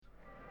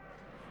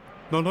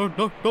No.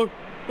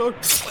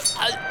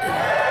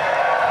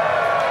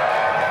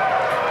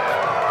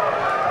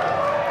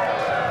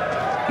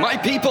 My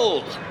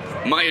people,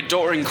 my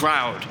adoring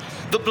crowd,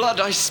 the blood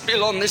I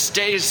spill on this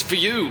day is for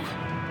you.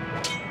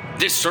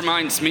 This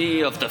reminds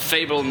me of the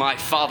fable my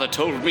father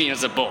told me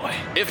as a boy.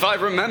 If I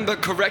remember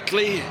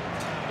correctly,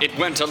 it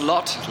went a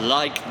lot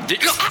like this.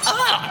 Good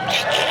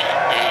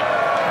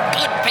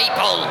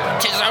people,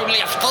 'tis only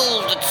a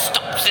fool that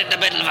stops in the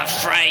middle of a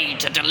fray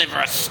to deliver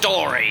a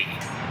story.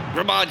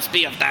 Reminds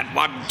me of that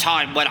one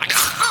time when I...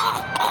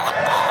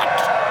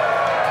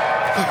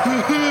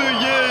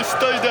 Yes,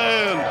 stay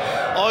down.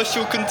 I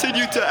shall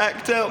continue to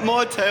act out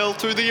my tale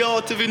through the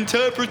art of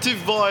interpretive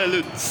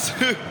violence.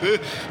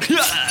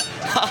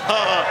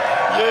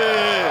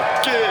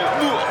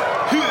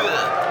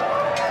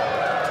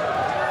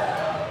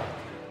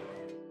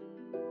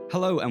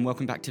 Hello and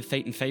welcome back to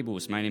Fate and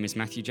Fables. My name is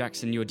Matthew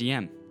Jackson, your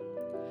DM.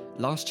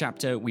 Last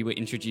chapter, we were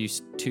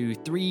introduced to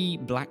 3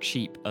 black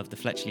sheep of the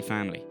Fletchley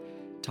family,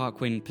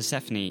 Tarquin,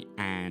 Persephone,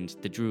 and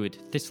the druid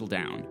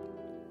Thistledown.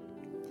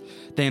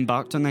 They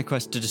embarked on their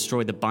quest to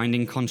destroy the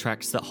binding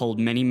contracts that hold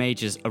many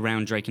mages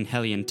around Drake and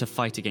Hellion to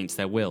fight against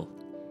their will.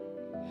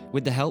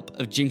 With the help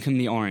of Jinkum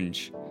the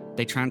Orange,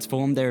 they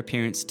transformed their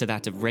appearance to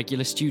that of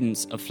regular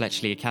students of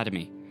Fletchley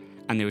Academy,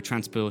 and they were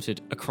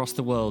transported across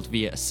the world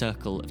via a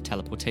circle of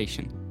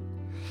teleportation.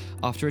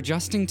 After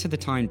adjusting to the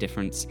time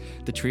difference,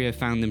 the trio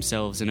found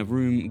themselves in a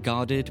room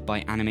guarded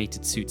by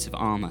animated suits of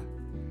armour.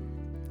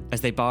 As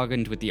they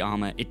bargained with the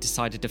armour, it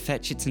decided to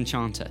fetch its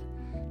enchanter,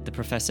 the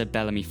Professor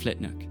Bellamy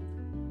Flitnook.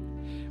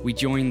 We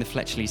join the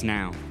Fletchleys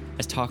now,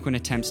 as Tarquin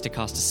attempts to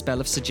cast a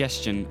spell of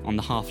suggestion on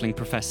the halfling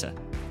professor.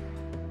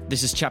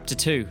 This is Chapter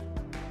 2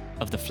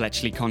 of the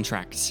Fletchley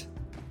Contracts.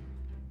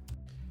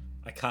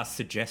 I cast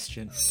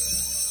suggestion.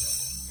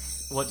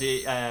 What do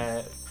you...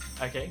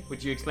 okay,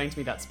 would you explain to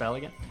me that spell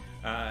again?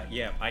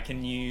 Yeah, I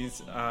can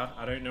use...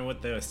 I don't know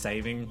what the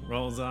saving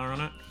rolls are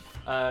on it.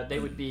 They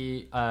would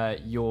be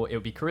it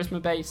would be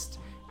charisma based,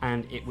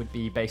 and it would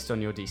be based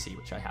on your DC,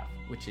 which I have,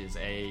 which is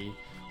a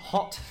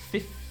hot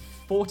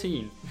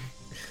 14.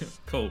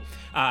 Cool.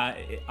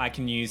 I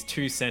can use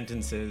 2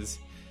 sentences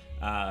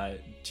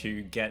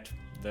to get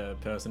the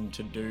person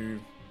to do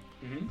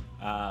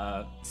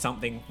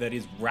something that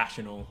is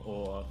rational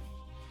or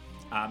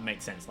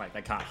makes sense. Like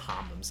they can't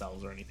harm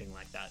themselves or anything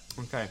like that.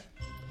 Okay.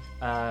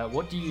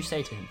 What do you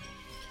say to him?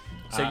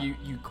 So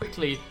you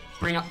quickly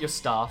bring up your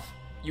staff,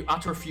 you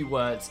utter a few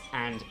words,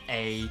 and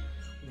a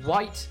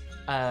white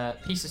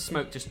piece of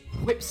smoke just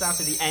whips out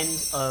of the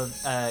end of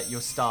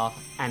your staff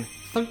and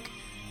thunk,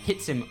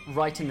 hits him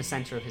right in the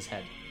center of his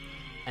head.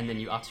 And then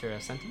you utter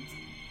a sentence.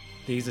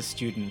 These are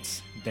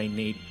students. They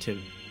need to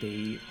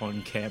be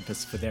on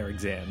campus for their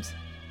exams.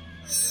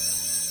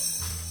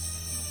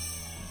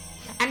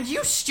 And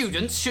you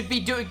students should be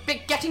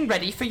getting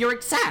ready for your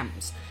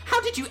exams. How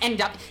did you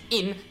end up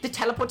in the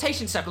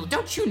teleportation circle?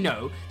 Don't you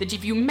know that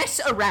if you mess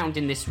around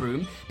in this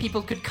room,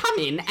 people could come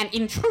in and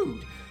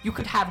intrude? You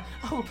could have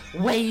a whole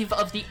wave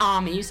of the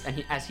armies,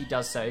 and as he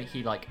does so,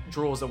 he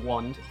draws a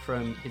wand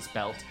from his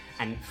belt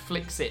and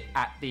flicks it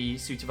at the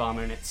suit of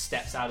armor, and it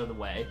steps out of the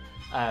way.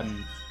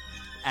 And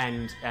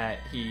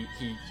he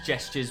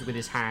gestures with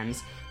his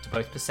hands to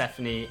both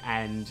Persephone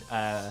and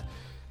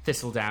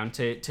Thistledown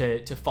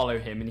to follow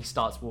him, and he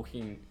starts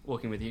walking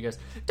with you. He goes,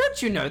 don't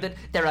you know that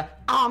there are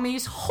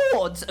armies,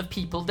 hordes of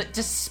people that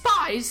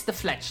despise the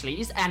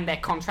Fletchleys and their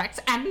contracts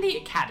and the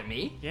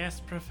academy? Yes,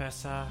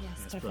 Professor.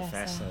 Yes,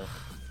 Professor.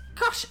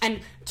 Gosh,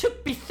 and to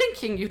be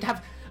thinking you'd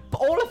have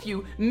all of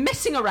you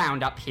messing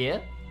around up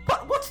here.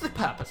 What's the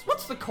purpose?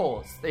 What's the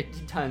cause? He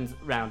turns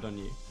round on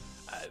you.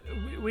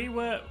 We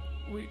were.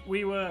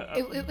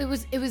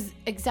 It was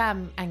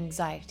exam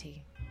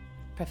anxiety,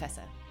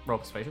 Professor. Roll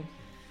persuasion.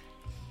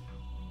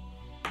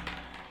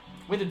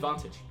 With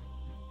advantage.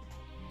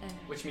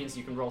 Which means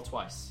you can roll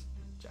twice,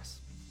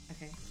 Jess.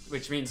 Okay.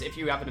 Which means if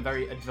you have a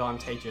very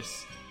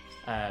advantageous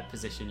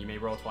position, you may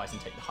roll twice and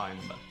take the higher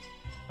number.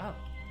 Oh.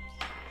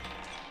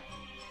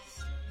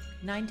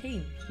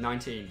 19.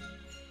 19.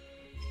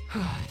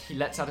 He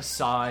lets out a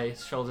sigh,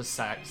 his shoulders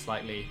sag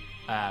slightly,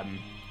 and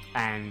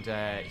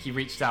he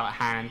reaches out a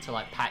hand to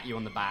pat you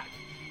on the back,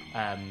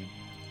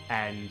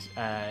 and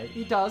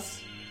he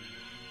does,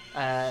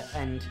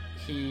 and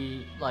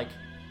he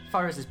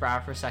furrows his brow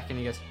for a second.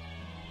 He goes,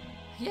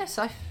 "Yes,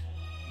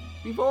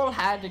 we've all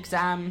had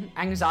exam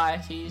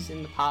anxieties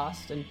in the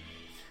past, and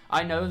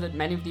I know that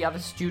many of the other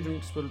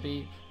students will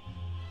be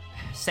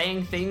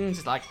saying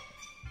things like,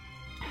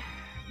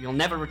 you'll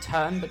never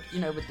return, but,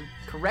 with the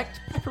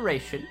correct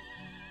preparation,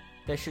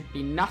 there should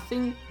be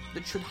nothing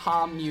that should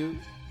harm you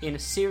in a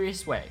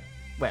serious way.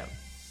 Well,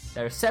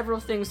 there are several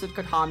things that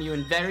could harm you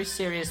in very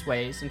serious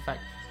ways. In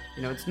fact,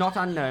 it's not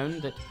unknown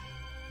that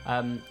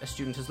a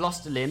student has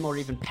lost a limb or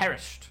even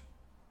perished."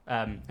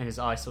 And his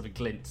eye sort of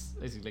glints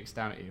as he looks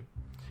down at you.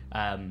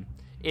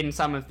 In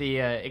some of the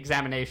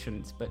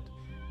examinations, but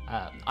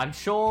I'm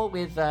sure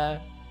with Cleric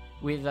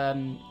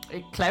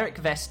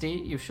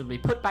Vesti, you shall be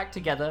put back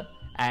together,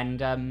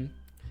 and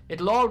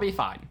it'll all be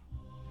fine.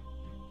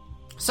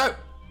 So,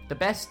 the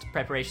best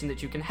preparation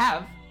that you can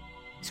have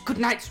is a good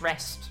night's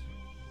rest.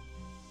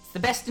 It's the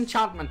best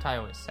enchantment, I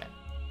always say.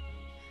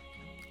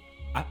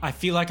 I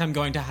feel like I'm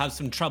going to have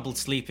some trouble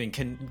sleeping.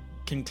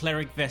 Can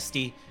Cleric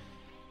Vesti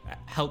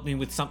help me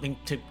with something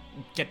to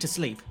get to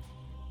sleep?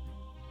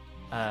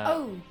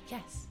 Oh,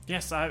 yes.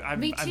 Yes, I'm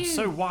Me too.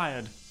 so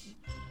wired.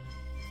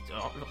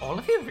 All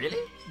of you,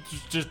 really?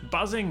 Just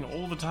buzzing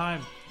all the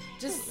time.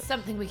 Just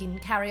something we can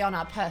carry on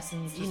our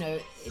persons,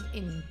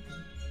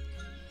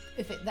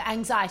 if the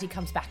anxiety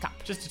comes back up.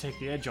 Just to take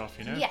the edge off,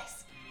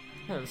 Yes.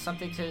 Oh,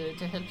 something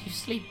to help you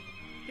sleep.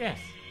 Yes.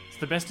 It's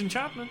the best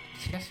enchantment.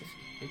 Yes,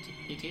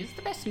 it is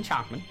the best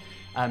enchantment.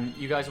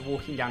 You guys are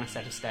walking down a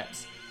set of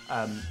steps.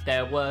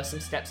 There were some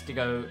steps to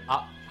go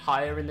up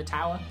higher in the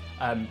tower,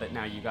 but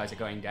now you guys are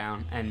going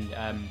down, and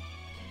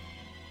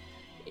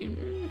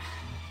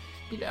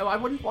I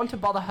wouldn't want to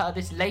bother her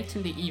this late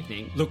in the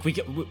evening. Look,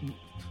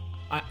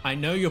 I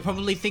know you're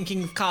probably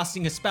thinking of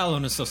casting a spell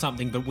on us or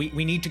something, but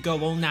we need to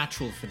go all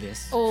natural for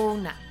this. All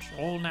natural.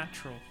 All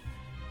natural.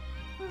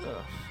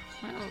 Well,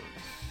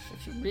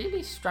 if you're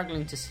really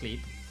struggling to sleep,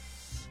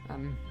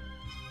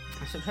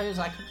 I suppose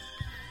I could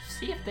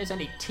see if there's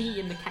any tea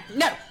in the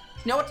No!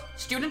 You know what,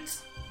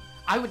 students?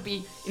 I would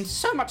be in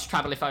so much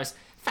trouble if I was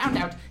found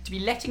out to be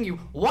letting you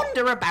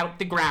wander about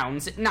the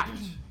grounds at night.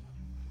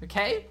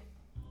 Okay?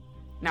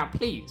 Now,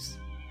 please,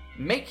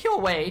 make your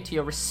way to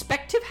your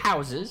respective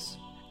houses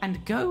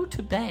and go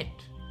to bed.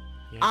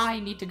 Yes. I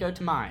need to go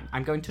to mine.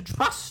 I'm going to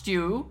trust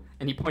you,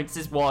 and he points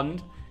his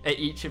wand at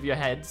each of your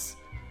heads,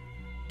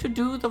 to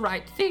do the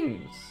right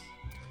things.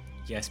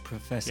 Yes,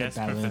 Professor Yes,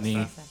 Bellamy.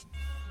 Professor.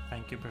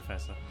 Thank you,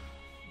 Professor.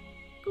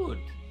 Good.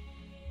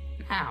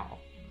 Now,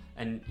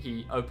 and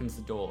he opens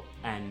the door,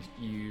 and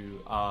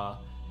you are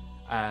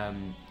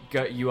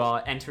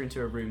enter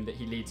into a room that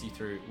he leads you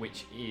through,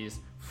 which is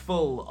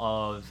full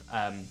of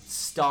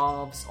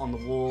staves on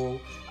the wall.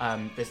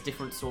 There's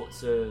different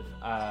sorts of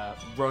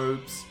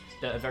robes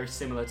that are very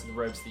similar to the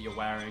robes that you're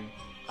wearing.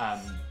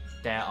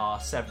 There are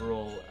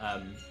several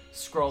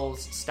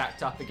scrolls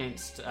stacked up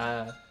against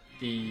the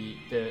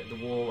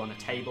wall on a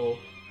table.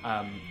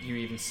 You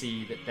even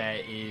see that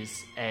there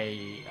is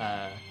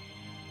a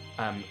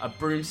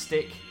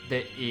broomstick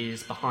that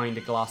is behind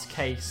a glass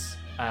case,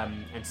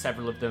 and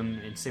several of them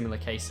in similar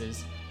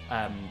cases.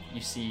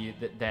 You see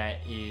that there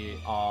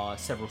are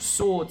several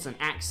swords and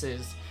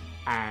axes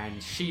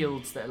and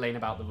shields that are laying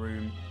about the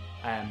room.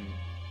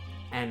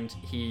 And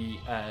you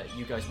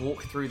guys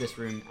walk through this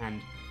room,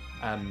 and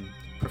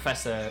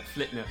Professor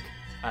Flitnook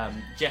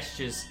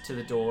gestures to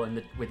the door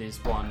with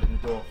his wand, and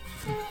the door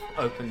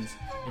opens,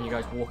 and you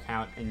guys walk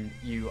out, and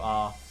you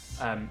are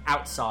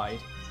outside.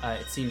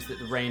 It seems that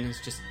the rain has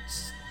just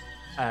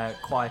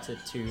quieted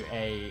to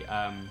a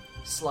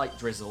slight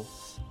drizzle,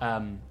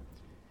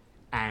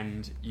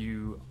 and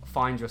you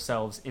find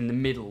yourselves in the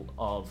middle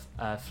of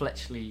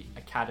Fletchley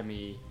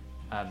Academy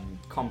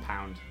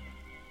compound.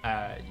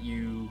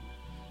 You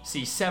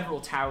see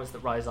several towers that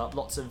rise up,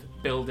 lots of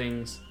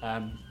buildings.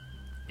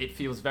 It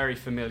feels very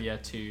familiar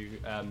to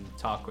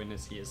Tarquin,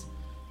 as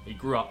he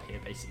grew up here,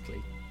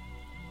 basically.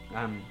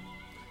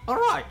 All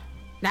right,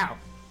 now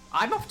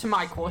I'm off to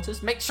my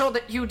quarters. Make sure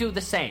that you do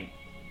the same.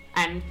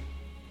 And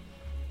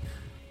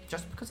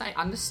just because I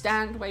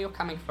understand where you're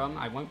coming from,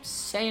 I won't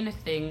say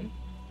anything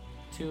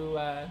to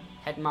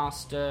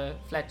Headmaster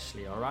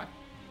Fletchley, all right?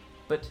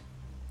 But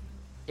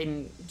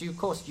in due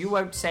course, you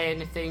won't say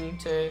anything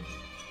to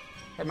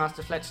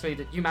Headmaster Fletchley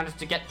that you managed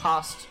to get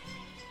past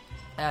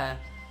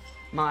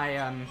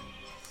my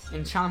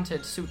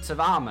enchanted suits of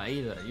armor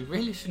either. You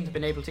really shouldn't have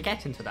been able to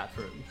get into that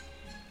room.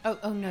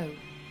 Oh no.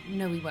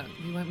 No, we won't.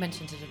 We won't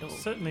mention it at all.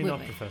 Certainly Will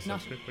not, we? Professor.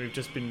 Not...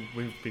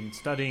 We've been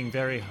studying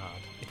very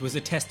hard. It was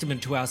a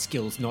testament to our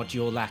skills, not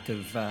your lack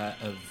of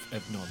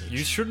knowledge. You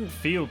shouldn't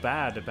feel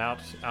bad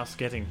about us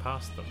getting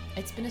past them.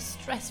 It's been a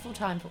stressful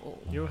time for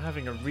all. You're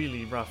having a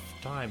really rough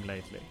time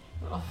lately.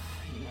 Oh,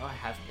 I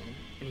have been.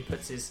 And he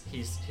puts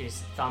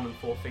his thumb and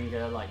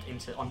forefinger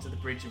onto the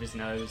bridge of his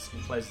nose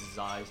and closes his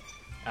eyes.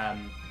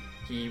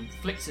 He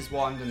flicks his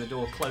wand and the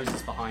door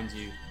closes behind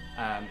you.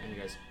 And he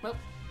goes, well,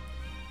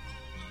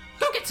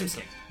 go get some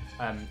sleep.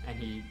 And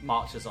he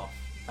marches off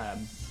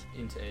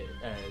into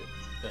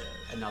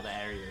another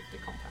area of the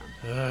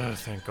compound.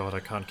 Thank God I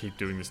can't keep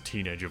doing this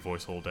teenager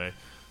voice all day.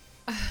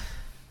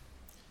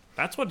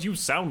 That's what you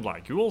sound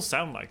like. You all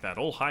sound like that,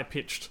 all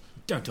high-pitched.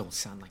 Don't all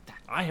sound like that.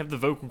 I have the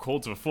vocal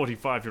cords of a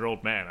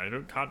 45-year-old man. I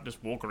can't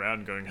just walk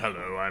around going,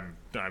 hello, I'm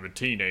a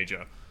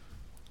teenager.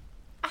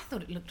 I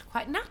thought it looked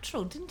quite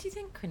natural, didn't you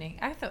think, Quinny?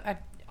 I thought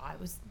I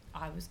was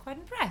quite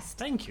impressed.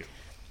 Thank you.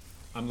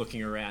 I'm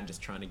looking around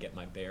just trying to get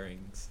my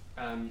bearings.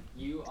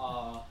 You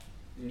are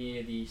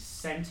near the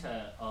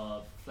centre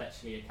of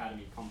Fletchley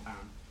Academy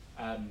compound.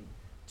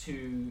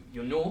 To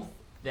your north,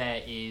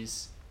 there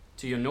is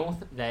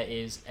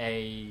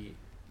a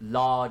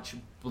large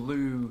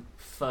blue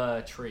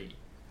fir tree,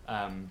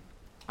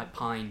 like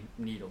pine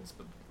needles,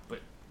 but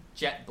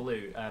jet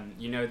blue.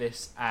 You know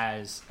this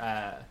as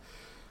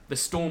the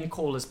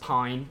Stormcaller's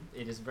pine.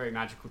 It is a very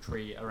magical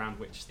tree around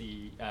which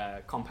the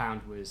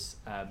compound was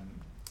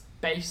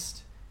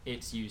based.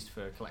 It's used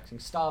for collecting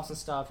staves and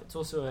stuff. It's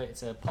also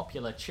it's a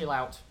popular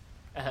chill-out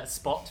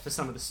spot for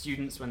some of the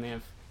students when they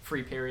have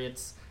free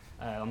periods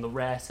on the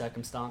rare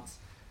circumstance.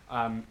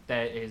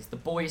 There is the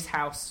boys'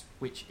 house,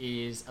 which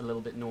is a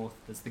little bit north.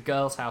 There's the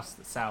girls' house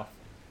that's south.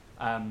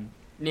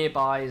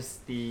 Nearby is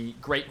the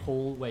Great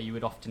Hall, where you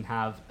would often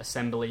have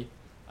assembly.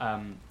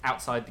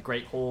 Outside the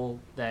Great Hall,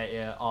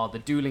 there are the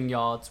dueling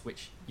yards,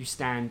 which you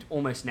stand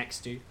almost next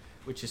to,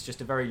 which is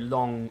just a very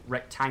long,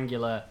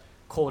 rectangular,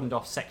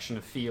 cordoned-off section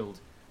of field,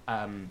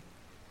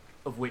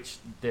 of which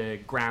the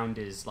ground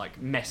is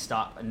like messed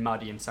up and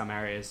muddy in some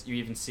areas. You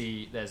even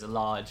see there's a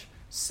large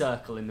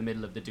circle in the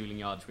middle of the dueling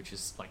yards, which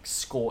is like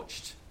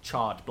scorched,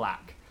 charred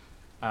black.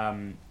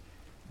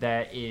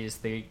 There is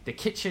the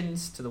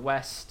kitchens to the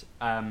west,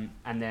 and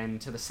then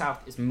to the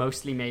south is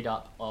mostly made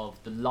up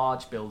of the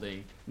large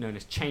building known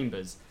as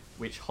chambers,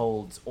 which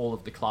holds all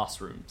of the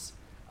classrooms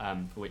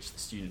for which the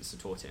students are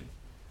taught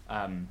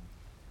in.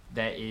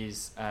 There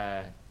is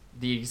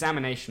the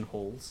examination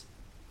halls,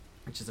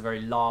 which is a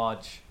very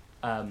large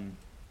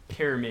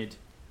pyramid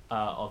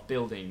of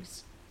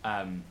buildings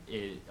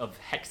of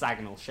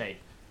hexagonal shape.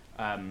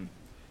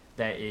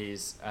 There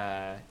is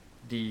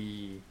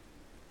the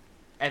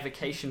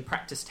evocation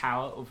practice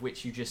tower, of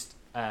which you just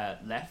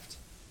left.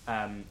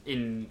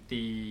 In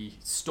the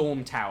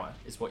storm tower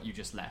is what you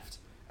just left,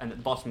 and at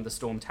the bottom of the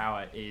storm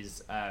tower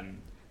is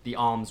the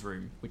arms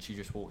room, which you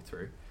just walked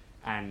through,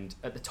 and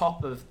at the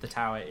top of the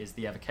tower is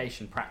the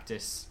evocation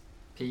practice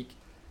peak,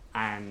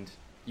 and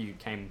you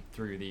came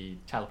through the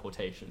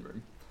teleportation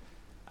room,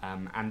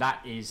 and that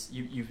is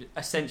you've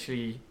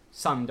essentially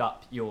summed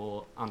up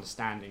your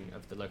understanding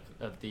of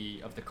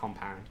the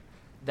compound.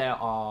 There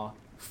are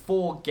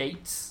 4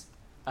 gates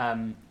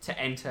to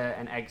enter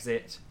and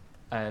exit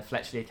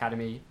Fletchley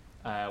Academy,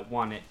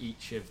 one at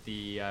each of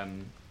the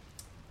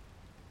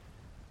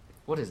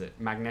what is it?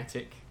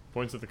 Magnetic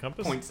Points of the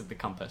compass? points of the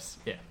compass.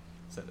 Yeah.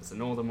 So there's a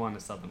northern one, a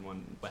southern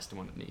one, a western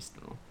one, and an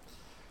eastern one.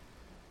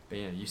 But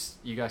yeah,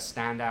 you guys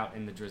stand out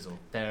in the drizzle.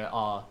 There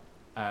are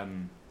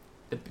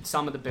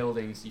some of the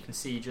buildings you can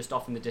see just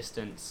off in the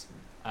distance.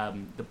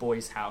 The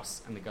boys'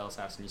 house and the girls'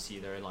 house, and you see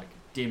there are like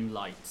dim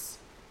lights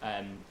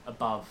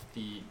above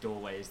the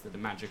doorways that are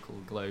magical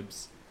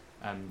globes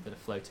that are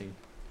floating.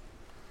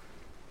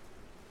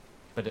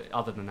 But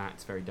other than that,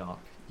 it's very dark.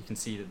 You can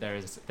see that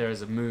there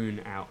is a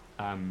moon out,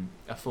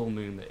 a full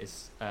moon that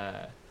is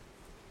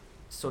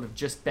sort of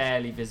just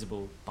barely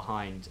visible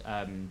behind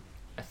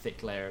a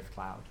thick layer of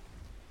cloud.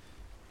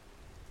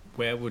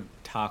 Where would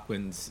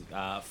Tarquin's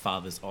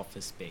father's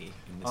office be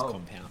in this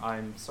compound?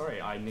 I'm sorry,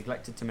 I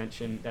neglected to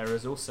mention there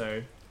is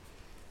also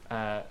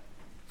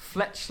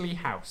Fletchley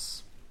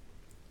House,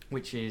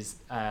 which is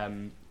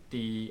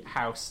the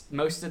house.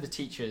 Most of the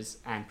teachers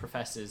and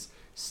professors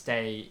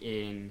stay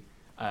in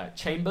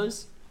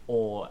chambers,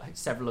 or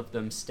several of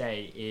them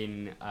stay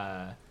in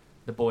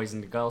the boys'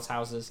 and the girls'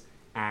 houses,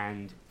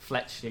 and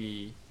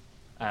Fletchley,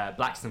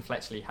 Blackston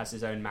Fletchley has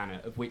his own manor,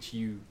 of which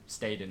you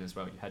stayed in as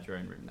well. You had your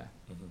own room there.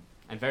 Mm-hmm.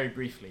 And very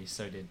briefly,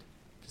 so did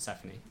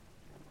Persephone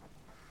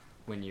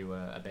when you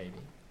were a baby.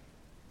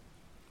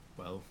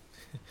 Well,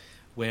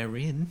 we're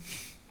in.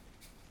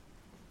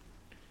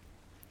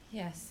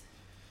 Yes.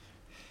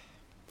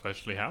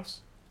 Fletchley House?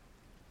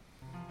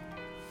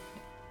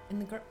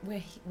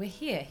 We're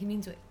here. He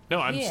means we're No,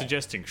 I'm here.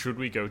 suggesting, should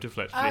we go to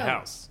Fletchley Oh.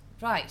 House?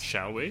 Right.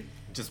 Shall we?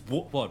 Just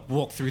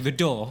walk through the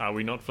door? Are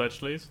we not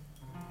Fletchleys?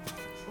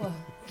 Well,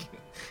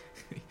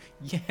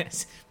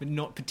 Yes, but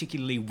not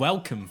particularly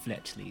welcome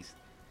Fletchleys.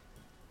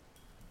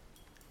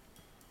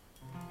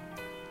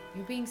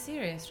 you're being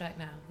serious right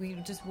now. We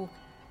just walk.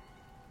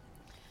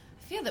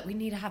 I feel that we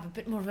need to have a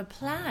bit more of a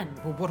plan.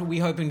 Well, what are we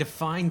hoping to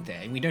find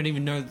there? We don't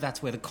even know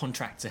that's where the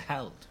contracts are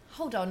held.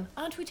 Hold on.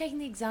 Aren't we taking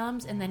the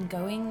exams and then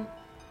going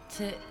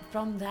to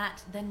from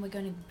that? Then we're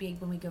going to be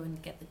when we go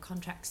and get the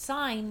contract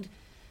signed.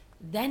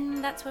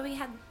 Then that's where we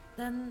had.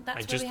 Then that's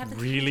I where just we have the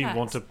really contracts.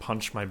 want to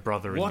punch my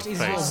brother What in is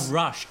the face. your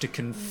rush to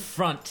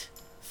confront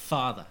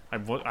father?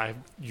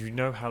 You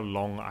know how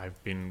long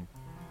I've been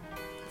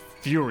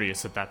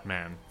furious at that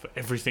man for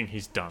everything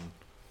he's done,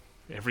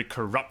 every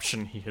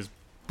corruption he has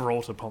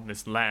brought upon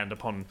this land,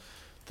 upon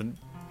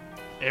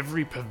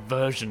every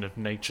perversion of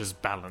nature's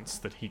balance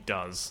that he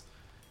does.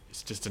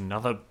 It's just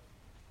another.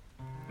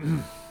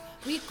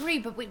 We agree,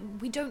 but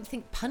we don't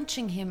think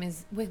punching him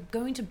is... We're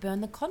going to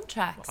burn the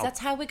contracts. That's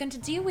how we're going to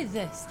deal with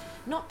this.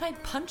 Not by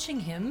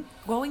punching him,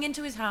 going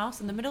into his house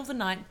in the middle of the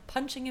night,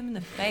 punching him in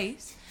the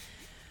face.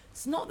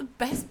 It's not the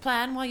best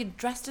plan while you're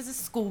dressed as a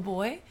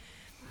schoolboy.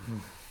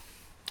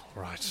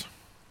 All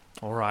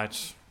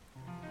right.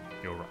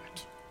 You're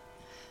right.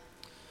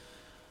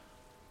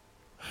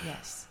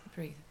 Yes,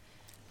 breathe.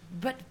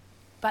 But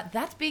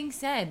that being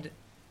said,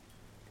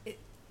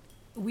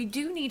 we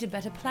do need a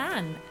better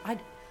plan.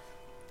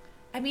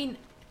 I mean,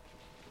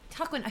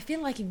 Tarquin, I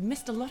feel like you've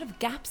missed a lot of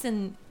gaps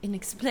in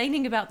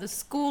explaining about the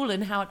school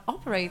and how it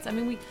operates. I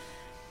mean,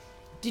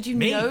 did you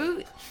Me?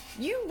 know?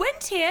 You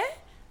went here.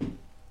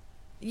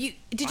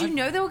 Did you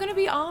know there were going to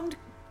be armed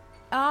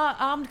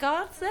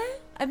guards there?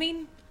 I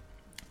mean,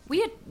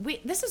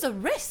 This is a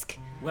risk.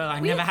 Well, I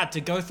never had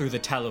to go through the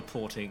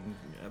teleporting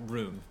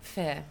room.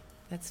 Fair.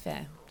 That's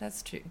fair.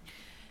 That's true.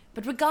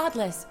 But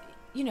regardless,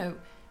 you know,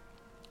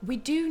 we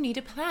do need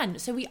a plan.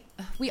 So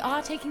we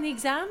are taking the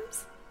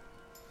exams.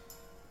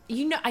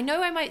 You know, I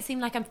know I might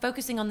seem like I'm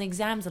focusing on the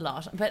exams a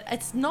lot, but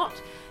it's not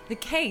the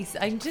case.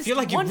 I just feel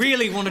like you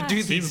really want to do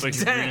these Seems like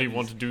exams. you really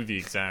want to do the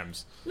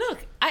exams.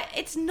 Look,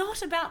 it's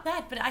not about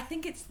that, but I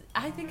think it's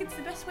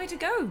the best way to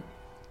go.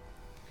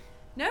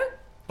 No?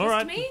 All Just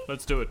right, me?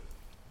 let's do it.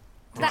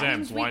 That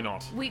Exams, means why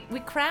not? We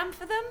cram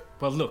for them?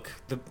 Well, look,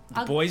 the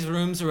boys'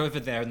 rooms are over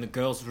there and the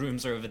girls'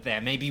 rooms are over there.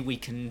 Maybe we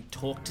can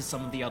talk to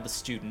some of the other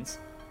students.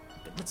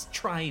 But let's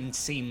try and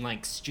seem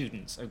like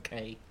students,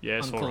 okay?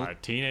 Yes, Uncle? all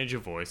right. Teenager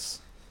voice.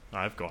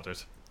 I've got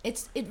it.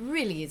 It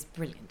really is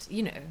brilliant,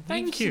 you know.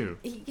 Thank you.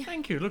 Yeah,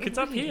 Thank you. Look, it it's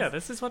up really here. is.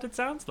 This is what it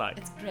sounds like.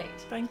 It's great.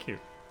 Thank you.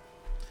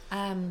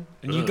 And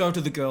you go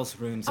to the girls'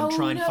 rooms and Oh,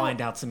 try and no. find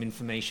out some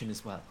information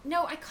as well.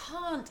 No, I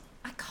can't.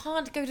 I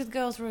can't go to the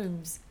girls'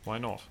 rooms. Why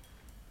not?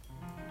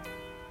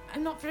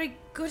 I'm not very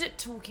good at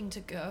talking to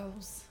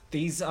girls.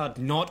 These are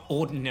not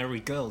ordinary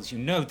girls, you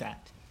know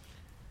that.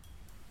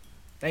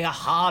 They are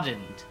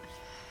hardened.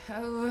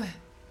 Oh.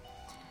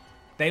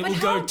 They But will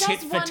how go does tit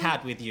for one-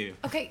 tat with you.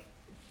 Okay,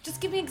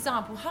 just give me an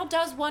example. How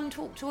does one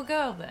talk to a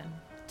girl then?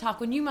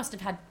 Tarquin, you must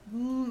have had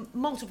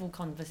multiple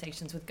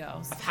conversations with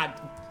girls. I've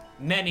had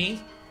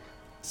many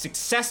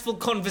successful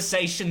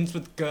conversations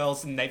with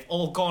girls and they've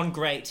all gone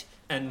great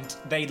and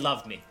they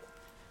love me.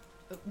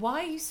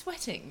 Why are you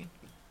sweating?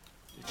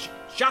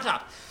 Shut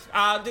up!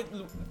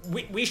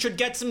 We should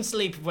get some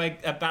sleep. We're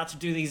about to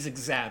do these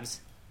exams.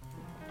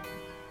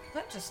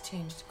 That just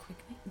changed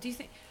quickly. Do you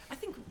think... I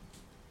think...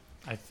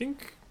 I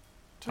think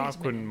Wait a minute.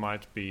 Tarquin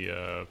might be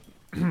a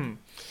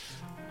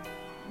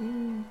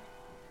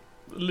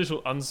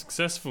little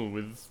unsuccessful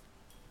with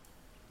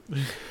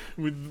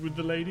with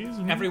the ladies.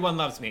 Everyone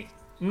loves me.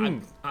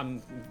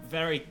 I'm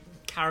very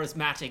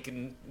charismatic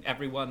and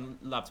everyone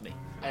loves me.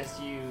 As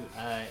you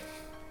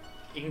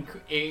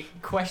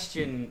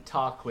question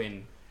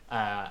Tarquin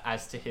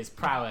as to his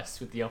prowess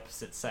with the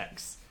opposite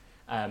sex,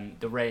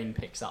 the rain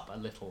picks up a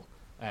little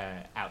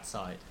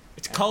outside.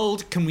 It's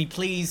cold. Can we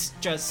please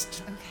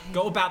just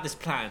go about this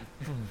plan?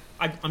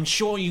 I'm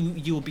sure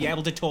you will be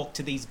able to talk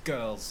to these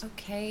girls.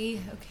 Okay.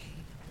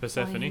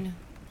 Persephone, Fine.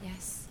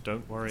 Yes.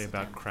 don't worry Sit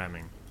about down.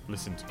 cramming.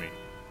 Listen to me.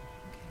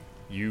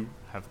 You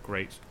have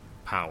great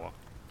power.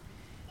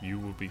 You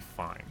will be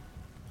fine.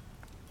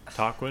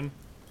 Tarquin,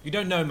 You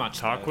don't know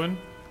much. though. Tarquin,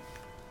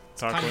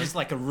 Kind of Tarquin, just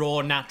like a raw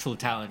natural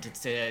talent.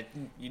 It's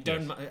you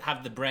don't Yes.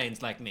 have the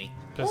brains like me.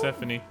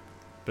 Persephone,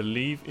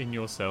 believe in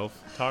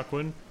yourself.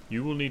 Tarquin,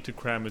 you will need to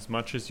cram as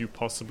much as you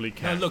possibly No,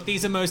 can. look,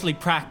 these are mostly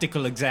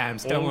practical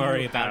exams. Don't All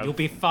worry you about it. have- You'll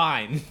be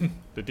fine.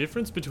 The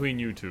difference between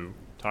you two,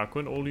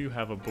 Tarquin, all you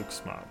have are book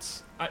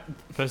smarts. I-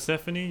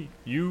 Persephone,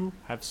 you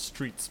have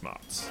street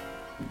smarts.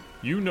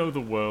 You know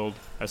the world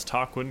as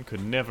Tarquin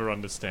could never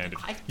understand it.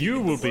 I You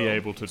think will the be world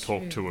able to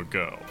talk to a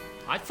girl.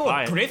 I fought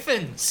I-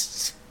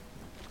 griffins.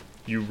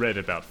 You read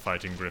about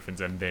fighting griffins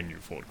and then you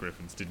fought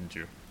griffins, didn't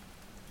you?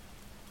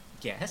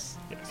 Yes,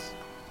 Yes.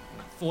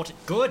 I fought it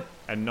good.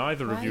 And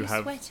neither Why of you are you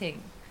have.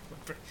 sweating?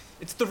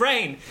 It's the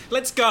rain.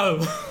 Let's go.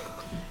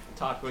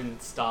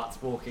 Tarquin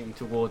starts walking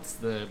towards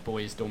the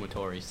boys'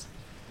 dormitories.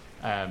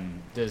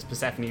 Does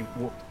Persephone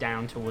walk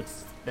down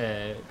towards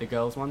the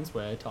girls' ones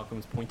where Tarquin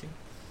was pointing?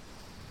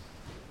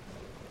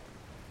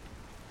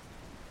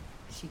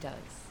 She does.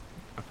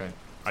 Okay.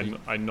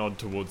 I nod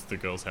towards the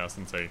girl's house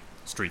and say,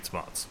 street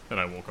smarts. And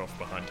I walk off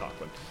behind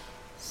Tarquin.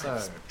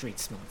 So, Street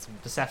smarts.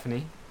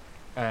 Persephone,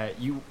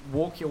 you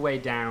walk your way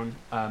down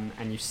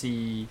and you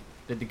see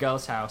that the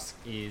girls' house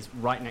is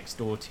right next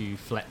door to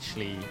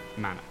Fletchley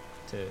Manor,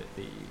 to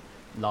the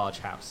large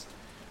house.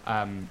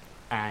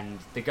 And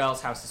the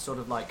girls' house is sort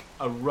of like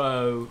a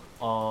row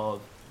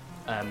of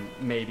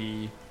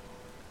maybe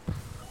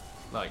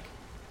like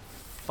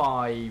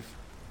 5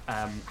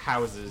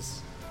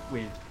 houses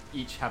with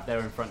each have their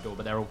own front door,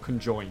 but they're all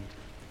conjoined.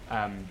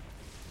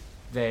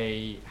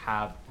 They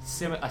have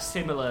a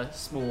similar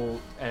small,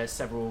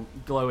 several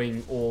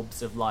glowing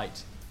orbs of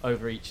light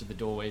over each of the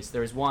doorways.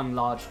 There is one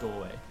large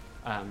doorway,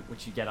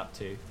 which you get up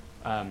to,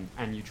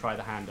 and you try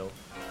the handle,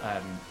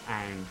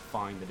 and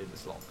find that it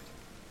is locked.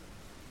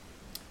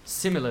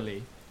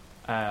 Similarly,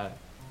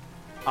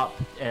 up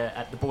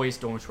at the boys'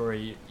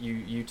 dormitory,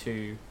 you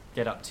two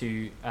get up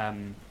to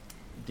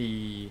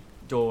the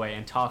doorway,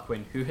 and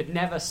Tarquin, who had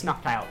never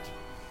snuck out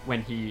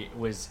when he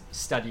was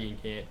studying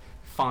here,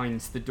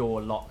 finds the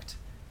door locked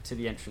to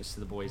the entrance to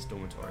the boys'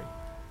 dormitory.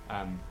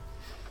 I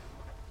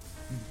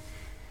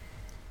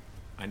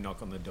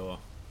knock on the door.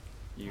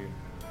 You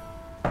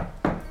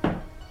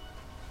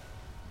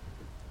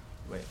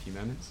wait a few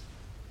moments.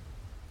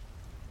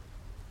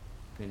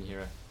 Then you hear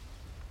a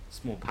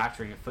small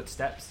pattering of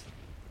footsteps,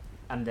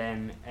 and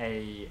then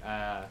a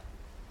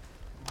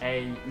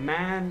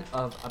man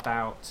of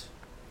about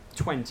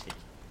 20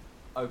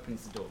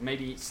 opens the door,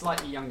 maybe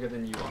slightly younger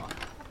than you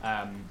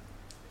are,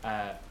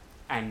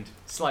 and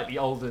slightly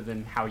older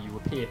than how you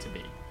appear to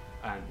be.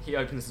 And he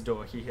opens the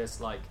door. He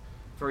has like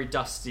very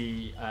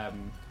dusty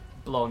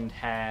blonde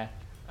hair.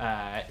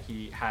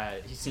 He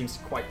seems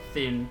quite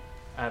thin.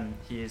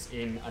 He is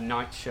in a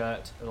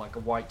nightshirt, like a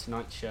white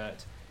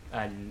nightshirt,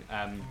 and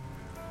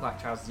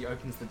black trousers. He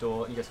opens the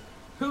door and he goes,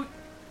 "Who,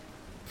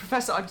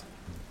 Professor?"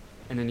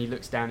 And then he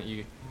looks down at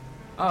you.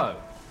 "Oh,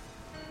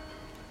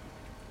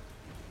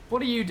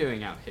 what are you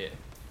doing out here?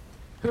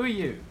 Who are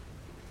you?"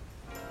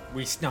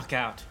 We snuck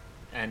out,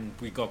 and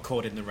we got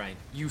caught in the rain.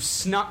 You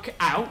snuck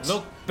out?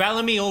 Look,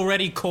 Bellamy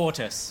already caught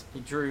us. He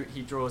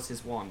draws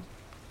his wand.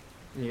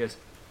 And he goes,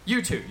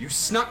 "You two, you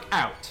snuck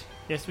out."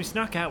 Yes, we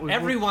snuck out.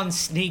 Everyone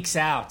sneaks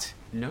out.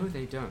 No,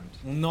 they don't.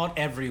 Well, not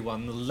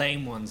everyone. The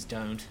lame ones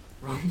don't.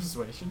 Roll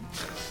persuasion.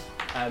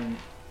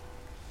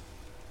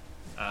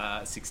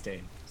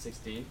 16.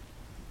 16.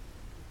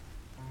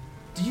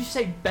 Did you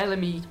say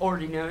Bellamy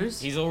already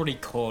knows? He's already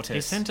caught us.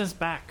 He sent us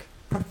back.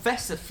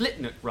 Professor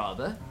Flitnook,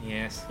 rather.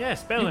 Yes.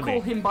 Yes, You Bellamy.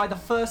 call him by the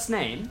first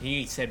name?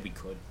 He said we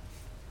could.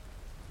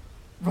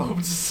 Roll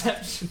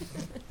deception.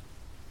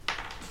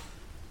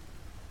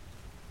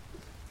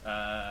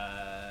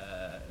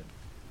 I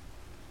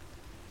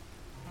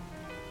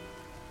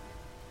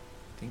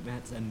think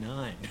that's a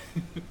 9.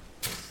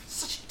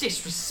 Such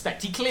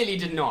disrespect. He clearly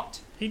did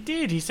not. He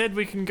did. He said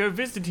we can go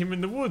visit him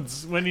in the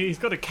woods. When he's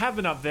got a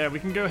cabin up there, we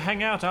can go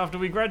hang out after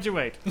we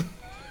graduate.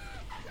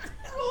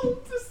 Roll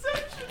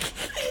deception.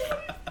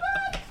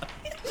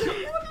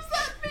 What does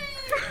that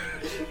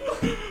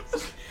mean?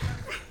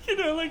 You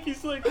know, like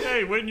he's like,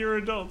 hey, when you're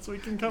adults, we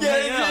can come Yeah,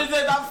 hang out.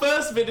 that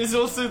first bit is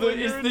also the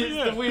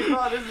Yeah. weird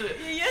part, isn't it?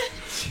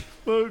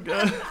 Well,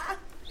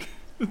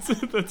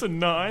 that's a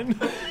 9.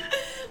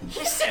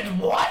 He said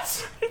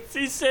what?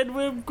 He said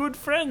we're good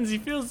friends. He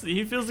feels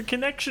a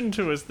connection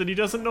to us that he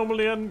doesn't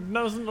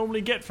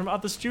normally get from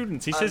other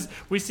students. He says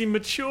we seem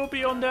mature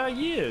beyond our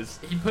years.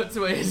 He puts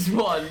away his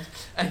wand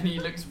and he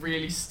looks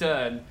really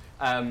stern.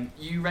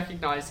 You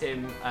recognise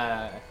him.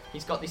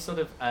 He's got these sort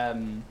of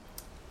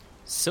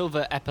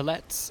silver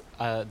epaulets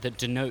that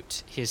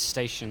denote his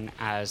station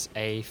as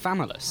a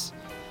famulus.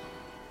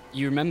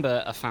 You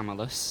remember a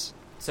famulus?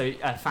 So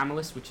a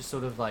famulus, which is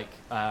sort of like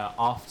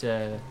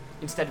after,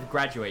 instead of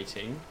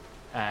graduating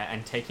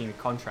and taking a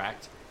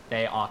contract,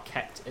 they are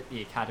kept at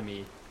the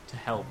academy to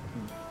help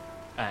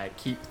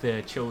keep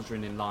the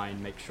children in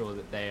line, make sure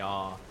that they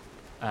are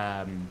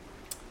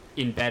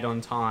in bed on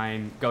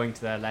time, going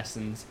to their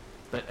lessons.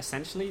 But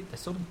essentially, they're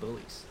sort of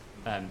bullies,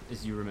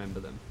 as you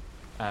remember them.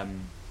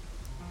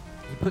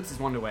 He puts his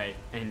wand away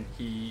and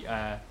he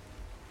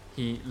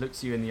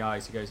looks you in the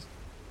eyes. He goes,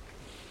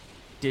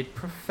 "Did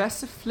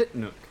Professor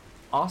Flitnook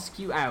ask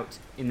you out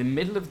in the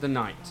middle of the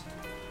night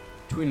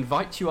to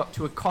invite you up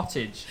to a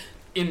cottage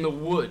in the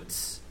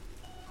woods?"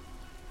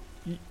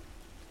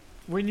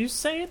 When you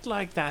say it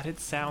like that, it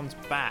sounds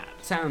bad.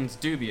 Sounds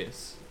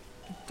dubious.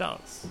 It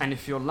does. And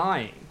if you're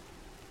lying,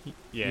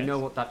 Yes. you know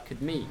what that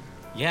could mean.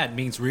 Yeah, it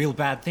means real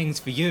bad things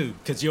for you,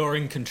 because you're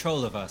in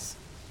control of us.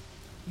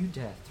 You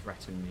dare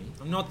threaten me?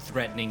 I'm not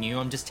threatening you,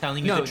 I'm just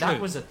telling you No, the truth. that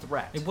was a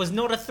threat. It was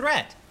not a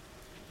threat.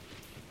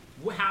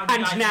 How did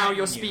I And now threaten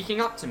you're you?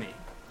 speaking up to me.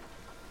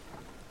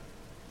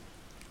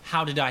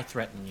 How did I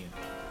threaten you?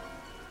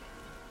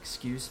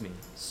 Excuse me,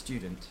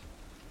 student.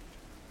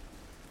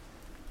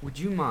 Would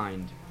you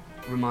mind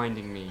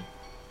reminding me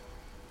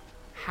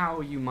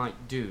how you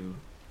might do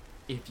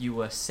if you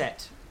were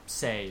set,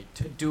 say,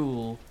 to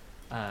duel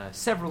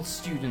several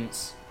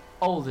students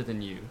older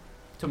than you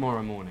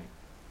tomorrow morning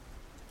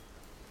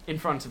in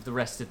front of the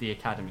rest of the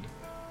academy?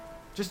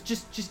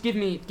 Just give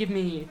me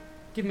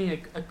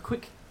a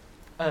quick,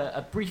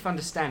 a brief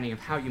understanding of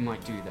how you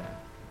might do that,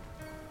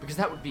 because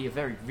that would be a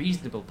very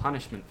reasonable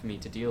punishment for me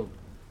to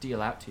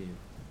deal out to you.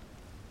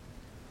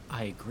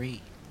 I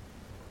agree.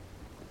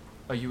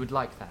 Oh, you would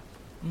like that?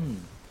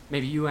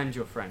 Maybe you and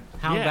your friend.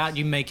 How Yes. about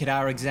you make it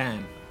our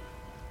exam?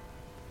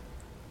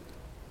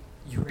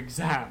 Your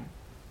exam.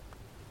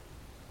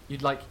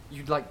 You'd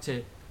like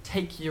to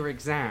take your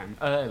exam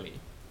early.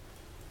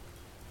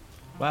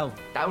 Well,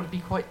 That would be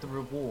quite the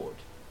reward.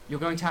 You're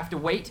going to have to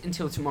wait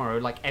until tomorrow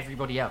like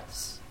everybody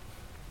else.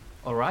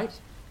 Alright?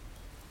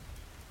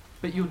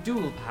 But your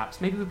duel,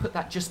 perhaps. Maybe we put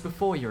that just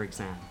before your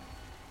exam.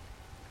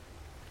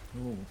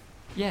 ooh.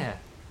 Yeah.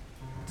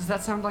 Does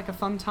that sound like a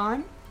fun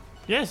time?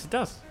 Yes, it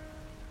does.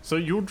 So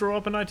you'll draw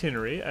up an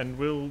itinerary, and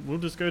we'll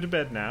just go to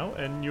bed now,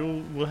 and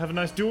we'll have a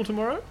nice duel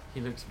tomorrow. He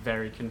looks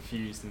very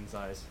confused in his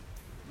eyes.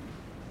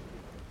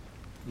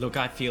 Look,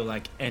 I feel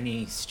like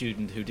any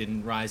student who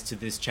didn't rise to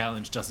this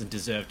challenge doesn't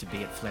deserve to be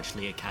at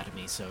Fletchley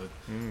Academy, so...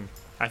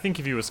 I think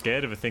if you were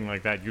scared of a thing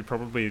like that, you'd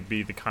probably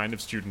be the kind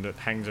of student that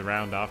hangs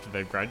around after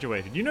they've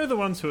graduated. You know, the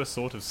ones who are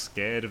sort of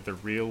scared of the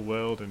real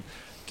world and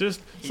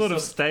just sort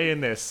of stay in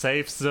their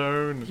safe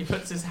zone. He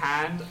puts his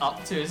hand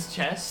up to his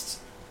chest.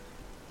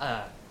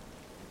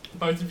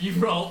 Both of you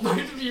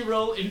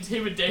roll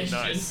intimidation.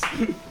 Nice.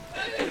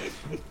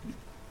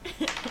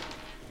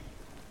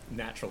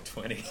 Natural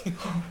 20.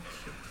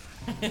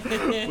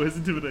 Where's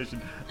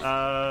intimidation?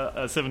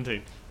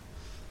 17.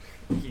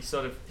 He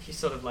sort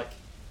of like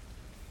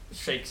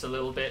shakes a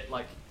little bit,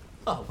 like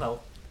Oh,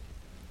 well.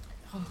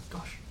 Oh,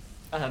 gosh.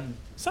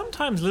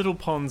 Sometimes little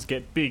ponds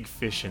get big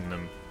fish in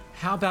them.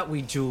 How about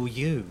we duel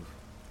you?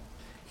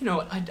 You know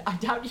what? I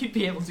doubt you'd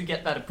be able to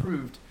get that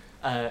approved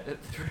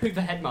through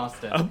the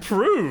headmaster.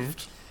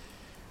 Approved?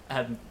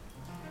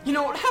 You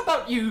know what? How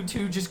about you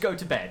two just go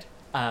to bed?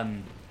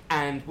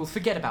 And we'll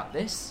forget about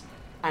this.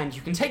 And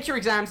you can take your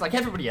exams like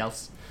everybody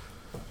else.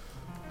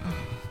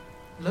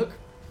 Look.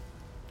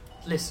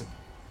 Listen.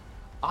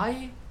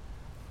 I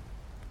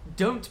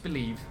don't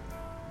believe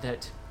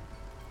that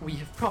we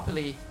have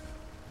properly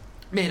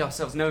made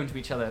ourselves known to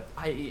each other.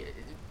 I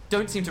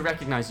don't seem to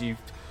recognize you.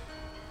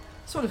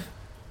 Sort of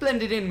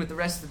blended in with the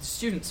rest of the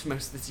students for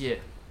most of this year.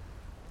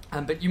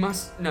 But you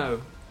must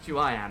know who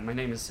I am. My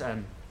name is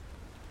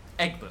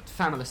Egbert,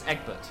 Famulus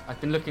Egbert. I've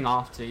been looking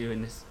after you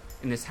in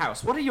this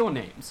house. What are your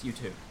names, you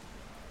two?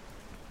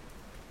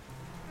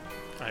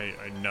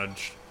 I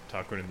nudge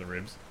Tarquin in the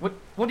ribs.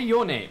 What are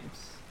your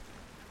names?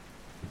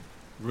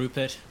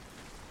 Rupert,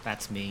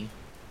 that's me.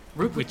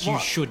 Rupert Which what? you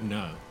should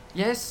know.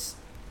 Yes,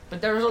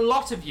 but there is a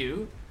lot of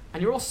you,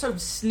 and you're all so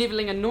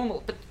snivelling and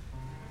normal. But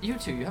you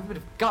two, you have a bit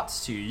of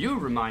guts to you. You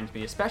remind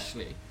me,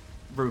 especially,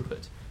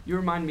 Rupert. You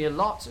remind me a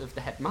lot of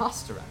the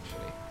headmaster,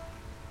 actually.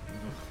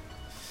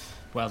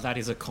 Well, that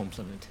is a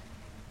compliment.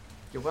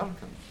 You're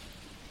welcome.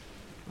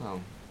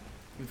 Well,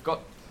 we've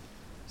got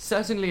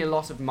certainly a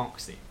lot of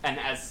moxie. And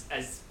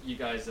as you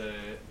guys are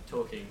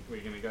talking,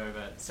 we're going to go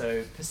over.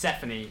 So,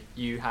 Persephone,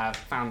 you have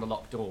found the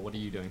locked door. What are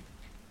you doing?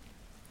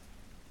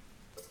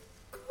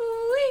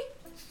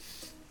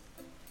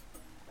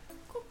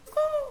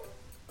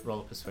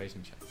 Roll a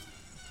persuasion check.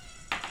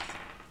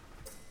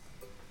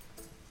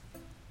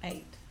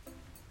 8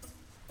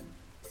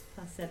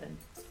 plus 7.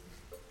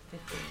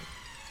 15.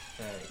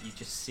 You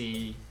just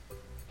see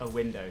a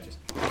window just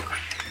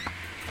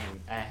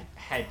and a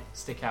head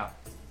stick out.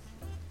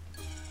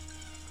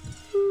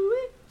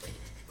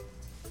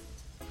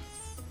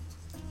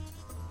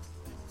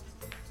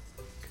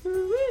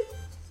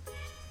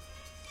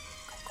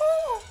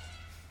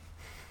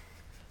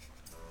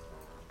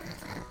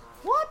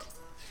 What?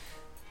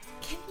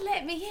 Can you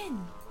let me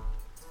in?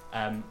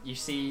 You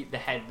see the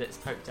head that's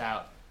poked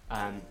out.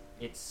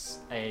 It's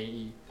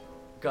a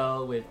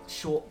girl with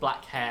short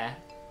black hair,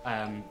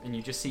 and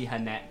you just see her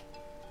neck.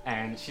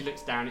 And she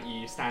looks down at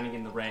you, standing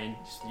in the rain,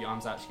 just with your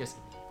arms out. She goes,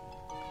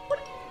 "What?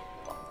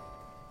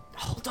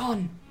 Hold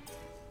on!"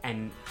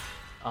 And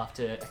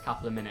after a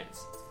couple of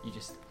minutes, you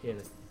just hear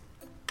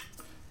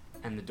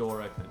and the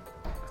door open.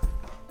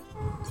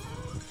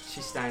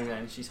 She's standing there,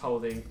 and she's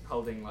holding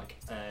like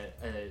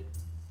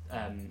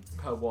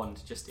her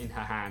wand just in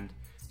her hand.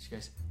 She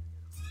goes,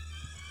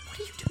 "What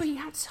are you doing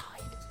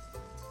outside?"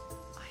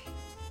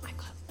 I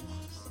got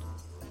lost.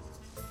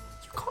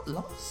 You got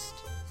lost?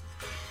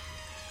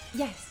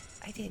 Yes,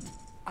 I did.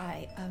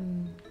 I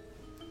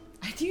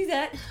do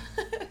that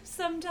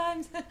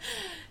sometimes.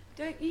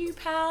 Don't you,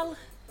 pal?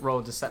 Roll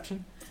a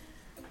deception.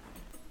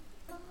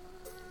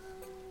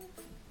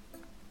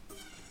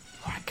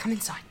 Alright, come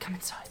inside. Come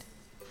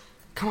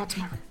out to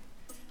my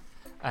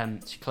room.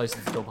 She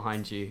closes the door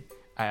behind you.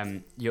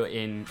 You're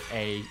in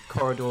a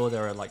corridor.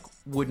 There are like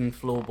wooden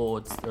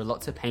floorboards. There are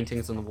lots of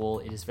paintings on the wall.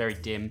 It is very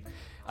dim.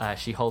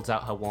 She holds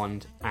out her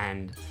wand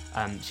and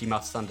she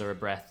mutters under her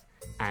breath,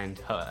 and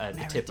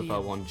the tip of her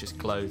wand just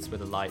glows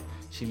with a light.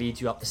 She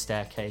leads you up the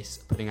staircase,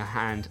 putting her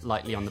hand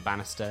lightly on the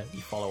banister.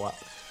 You follow up.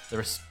 There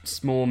are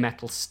small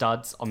metal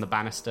studs on the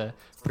banister,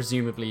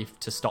 presumably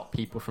to stop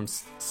people from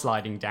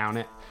sliding down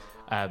it.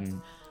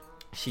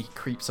 She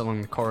creeps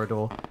along the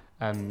corridor,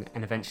 and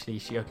eventually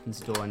she opens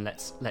the door and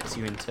lets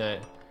you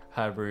into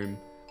her room.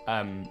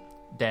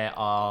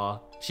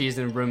 She is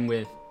in a room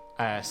with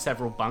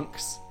several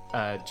bunks,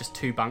 just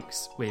 2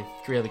 bunks with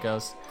 3 other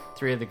girls.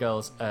 3 of the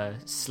girls are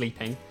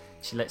sleeping.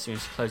 She lets you in,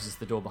 she closes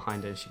the door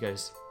behind her, and she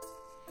goes,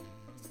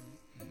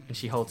 and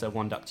she holds her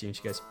wand up to you, and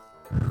she goes,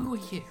 "Who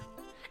are you?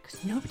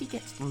 Because nobody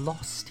gets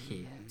lost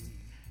here.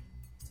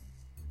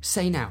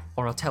 Say now,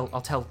 or I'll tell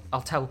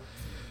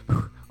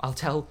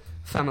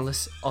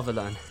Famulus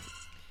Overlearn."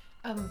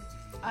 I'm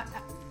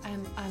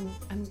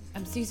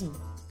Susan.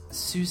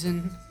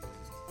 Susan,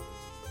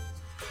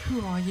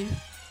 who are you?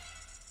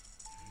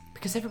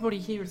 Because everybody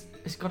here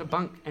has got a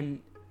bunk,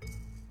 and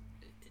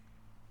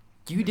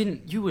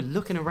you were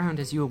looking around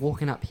as you were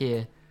walking up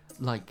here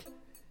like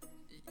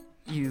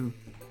you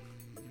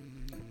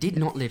did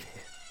not live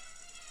here.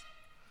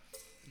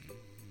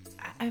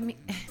 I mean,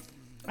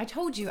 I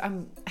told you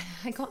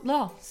I got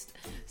lost,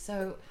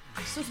 so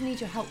I sort of need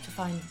your help to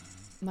find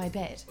my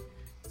bed.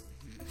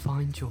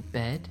 Find your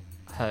bed?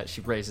 She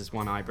raises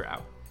one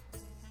eyebrow.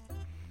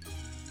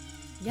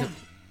 Yeah.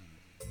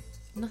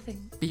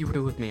 Nothing. Be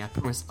real with me. I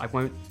promise. I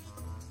won't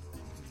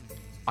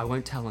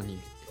tell on you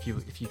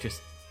if you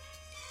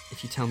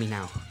tell me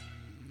now.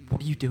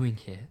 What are you doing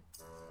here?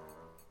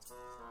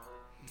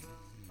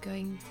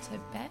 Going to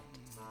bed?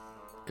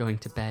 Going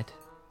to bed.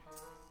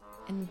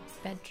 In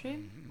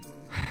bedroom?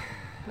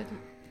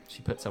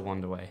 She puts her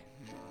wand away.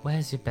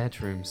 Where's your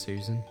bedroom,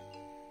 Susan?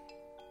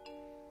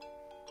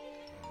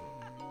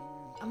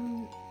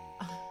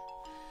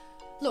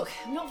 Look,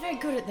 I'm not very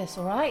good at this,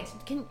 all right?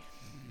 Can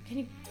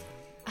you...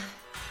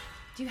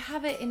 do you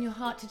have it in your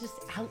heart to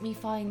just help me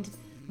find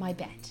my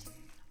bed?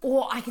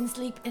 Or I can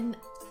sleep in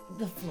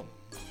the floor?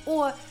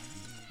 Or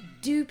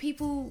do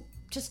people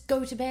just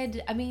go to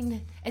bed? I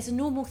mean, it's a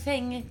normal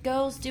thing.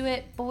 Girls do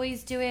it,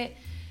 boys do it,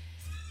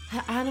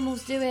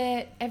 animals do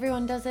it,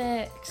 everyone does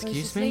it. Excuse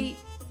goes to me? sleep.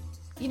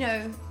 You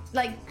know,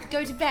 like,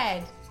 go to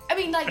bed. I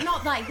mean, like,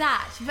 not like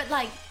that, but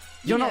like...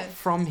 You're know. not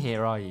from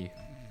here, are you?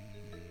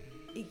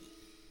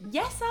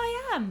 Yes,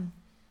 I am.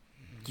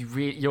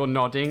 You're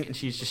nodding, and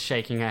she's just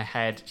shaking her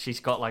head.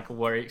 She's got like a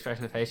worried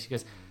expression on her face. She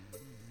goes,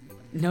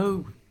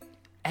 "No,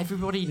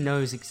 everybody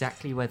knows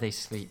exactly where they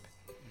sleep.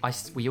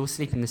 We all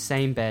sleep in the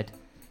same bed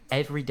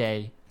every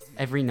day,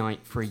 every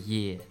night for a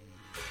year.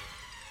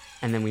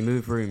 And then we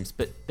move rooms,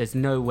 but there's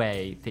no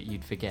way that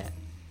you'd forget.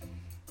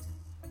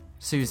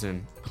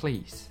 Susan,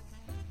 please.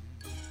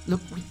 Look,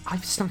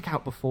 I've snuck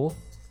out before.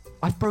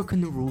 I've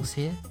broken the rules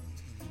here.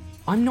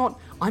 I'm not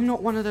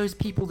one of those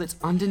people that's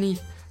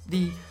underneath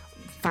the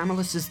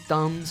Famulus'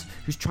 thumbs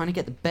who's trying to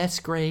get the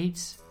best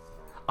grades.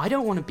 I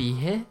don't want to be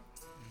here.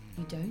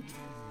 You don't?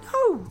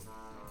 No.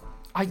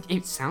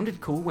 It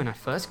sounded cool when I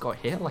first got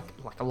here, like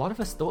a lot of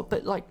us thought,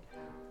 but like,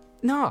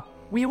 nah.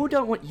 We all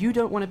don't want. You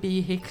don't want to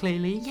be here.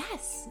 Clearly.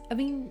 Yes. I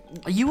mean,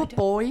 Are you a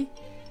boy?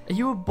 Are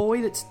you a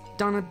boy that's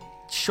done a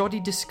shoddy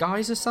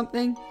disguise or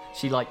something?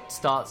 She like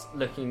starts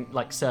looking,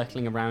 like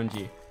circling around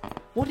you.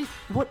 What?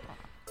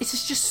 This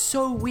is just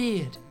so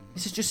weird.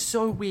 This is just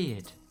so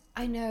weird.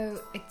 I know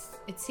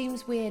it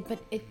seems weird, but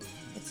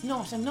it's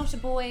not. I'm not a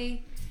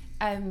boy.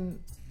 I'm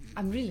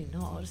really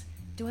not.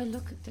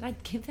 Did I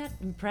give that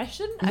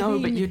impression? No, I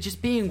mean, but you're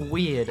just being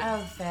weird. Oh,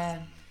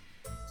 fair.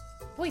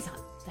 Boys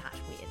aren't that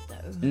weird,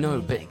 though. No, I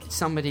mean, but like,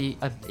 somebody,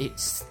 it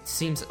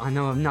seems, I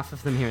know enough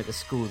of them here at the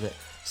school that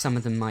some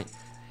of them might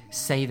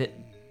say that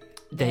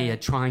they are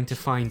trying to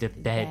find a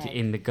bed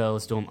in the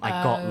girls' dorm. I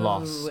got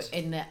lost.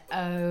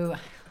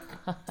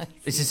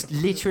 This is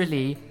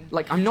literally,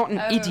 like, I'm not an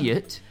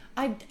idiot.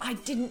 I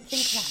didn't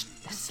think Shh,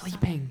 that. they're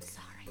sleeping.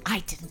 Sorry, I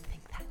didn't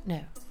think that.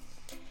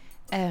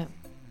 No.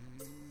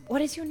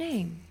 What is your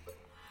name?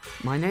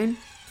 My name?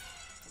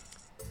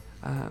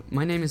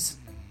 My name is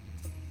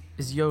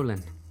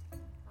Yolan.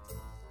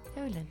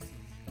 Yolan.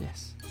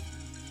 Yes.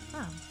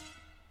 Wow.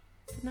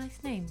 It's a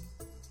nice name.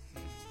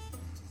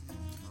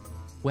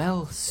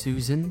 Well,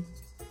 Susan,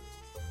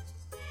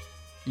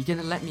 you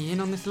gonna let me in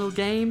on this little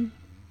game?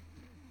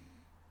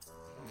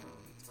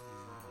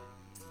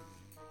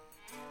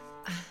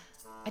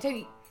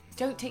 I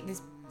don't take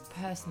this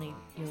personally,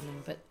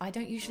 Yolan, but I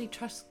don't usually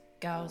trust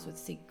girls with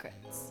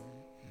secrets.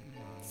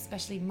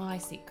 Especially my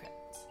secrets.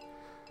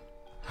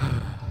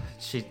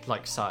 She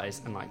like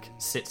sighs and like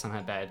sits on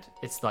her bed.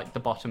 It's like the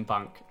bottom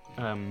bunk,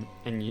 and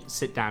you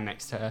sit down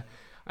next to her.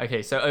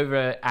 Okay, so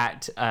over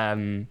at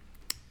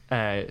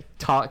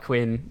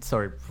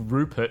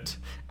Rupert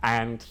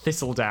and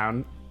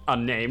Thistledown,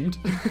 unnamed.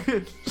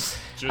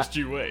 Just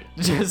you wait.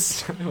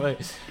 Just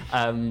wait.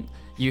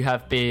 You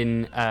have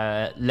been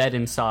led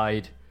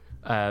inside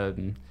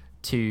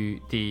to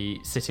the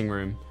sitting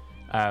room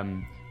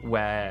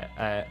where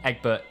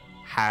Egbert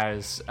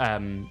has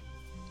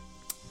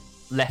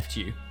left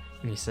you.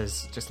 And he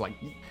says, just like,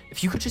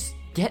 if you could just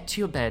get to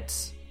your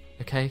beds,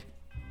 okay?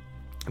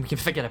 And we can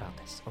forget about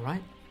this, all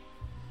right?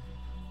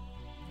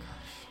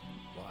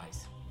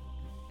 Wise.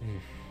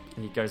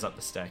 And he goes up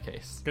the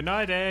staircase. Good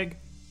night, Egg.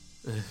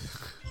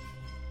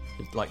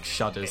 He like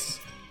shudders.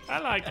 I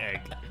like Egg.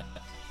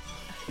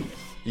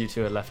 You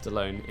two are left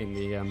alone in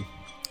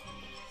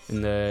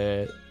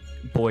the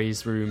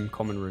boys' room,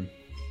 common room.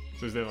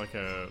 So is there like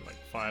a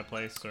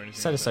fireplace or anything?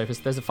 Set of like that? sofas.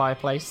 There's a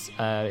fireplace.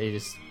 It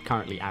is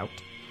currently out.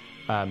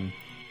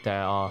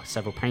 There are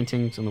several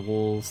paintings on the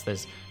walls.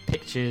 There's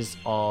pictures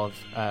of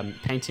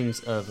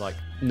paintings of like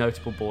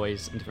notable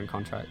boys in different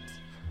contracts.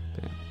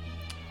 But,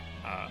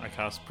 yeah. I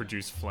cast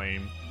Produce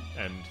Flame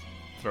and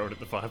throw it at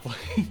the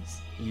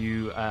fireplace.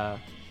 You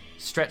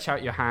stretch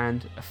out your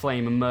hand. A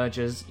flame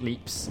emerges,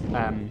 leaps,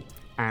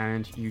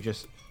 and you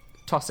just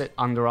toss it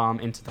underarm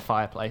into the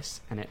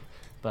fireplace, and it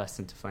bursts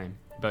into flame.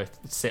 Both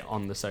sit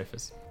on the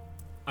sofas.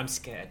 I'm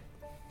scared.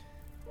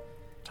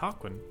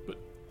 Tarquin, but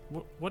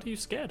what are you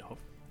scared of?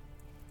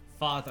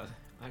 Father,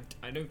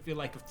 I don't feel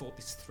like I've thought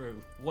this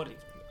through.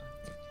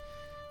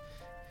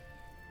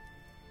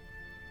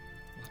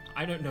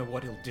 I don't know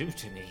what he'll do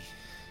to me.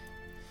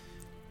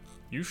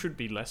 You should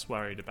be less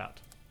worried about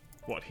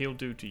what he'll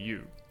do to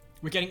you.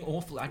 We're getting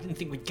awful. I didn't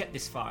think we'd get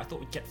this far. I thought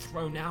we'd get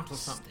thrown out or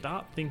something.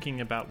 Start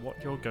thinking about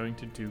what you're going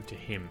to do to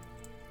him.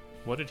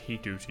 What did he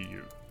do to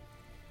you?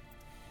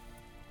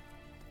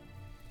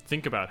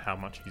 Think about how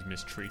much he's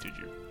mistreated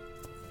you.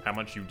 How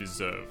much you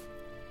deserve.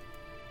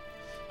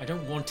 I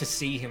don't want to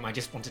see him. I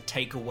just want to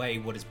take away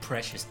what is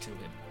precious to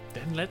him.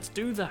 Then let's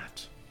do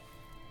that.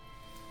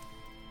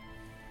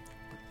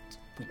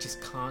 We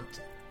just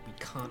can't. We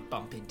can't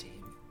bump into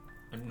him.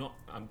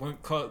 I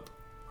won't cope.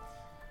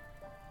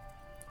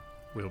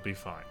 We'll be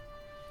fine.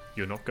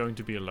 You're not going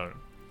to be alone.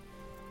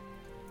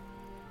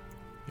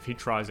 If he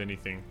tries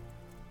anything,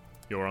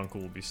 your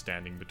uncle will be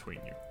standing between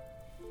you.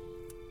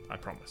 I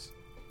promise.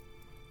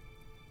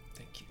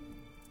 Thank you.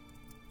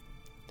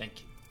 Thank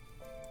you.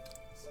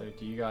 So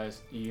do you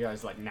guys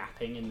like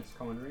napping in this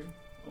common room,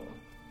 or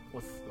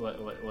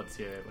what's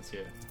your?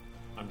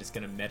 I'm just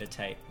gonna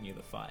meditate near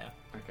the fire.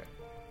 Okay.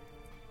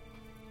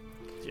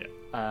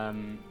 Yeah.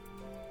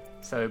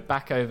 So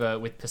back over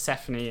with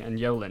Persephone and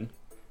Yolan.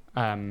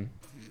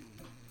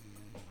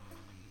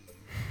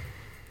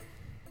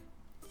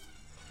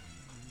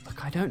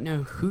 Look, I don't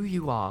know who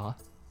you are,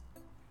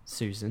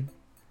 Susan,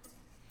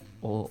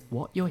 or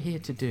what you're here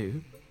to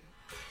do,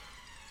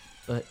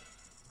 but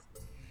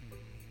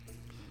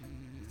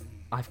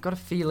I've got a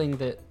feeling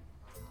that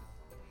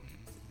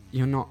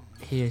you're not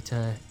here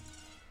to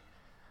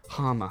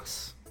harm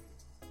us.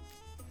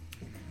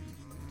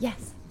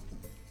 Yes,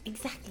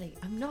 exactly.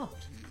 I'm not.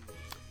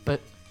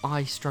 But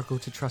I struggle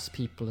to trust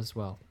people as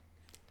well.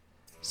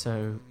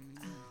 So,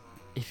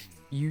 if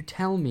you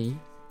tell me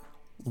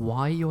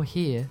why you're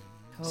here,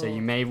 so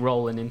you may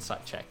roll an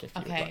insight check if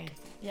you would like.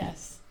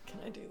 Yes. Can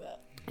I do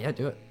that? Yeah,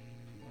 do it.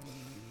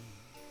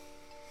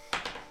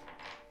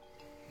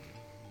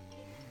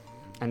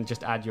 And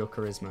just add your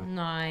charisma.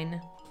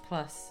 9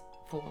 plus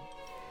 4.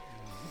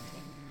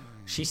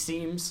 She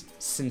seems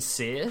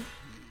sincere,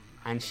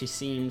 and she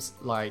seems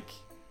like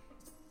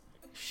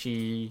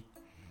she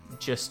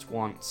just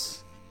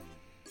wants...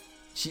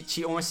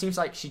 She almost seems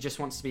like she just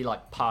wants to be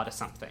like part of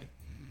something.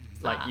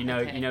 Like, you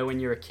know when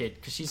you're a kid,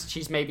 because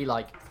she's maybe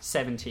like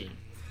 17,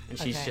 and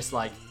she's just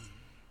like,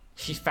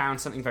 she's found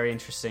something very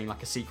interesting,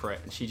 like a secret,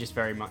 and she just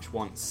very much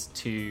wants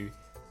to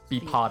be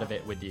part of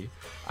it with you.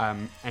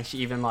 And she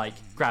even like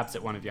grabs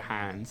at one of your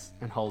hands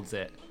and holds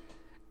it,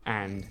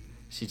 and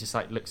she just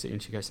like looks at you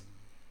and she goes,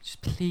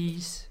 just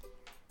please.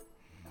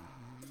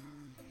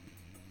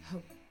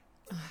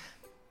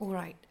 All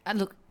right.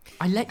 Look,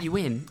 I let you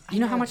in. You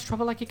know how much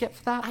trouble I could get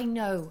for that? I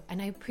know,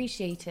 and I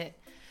appreciate it,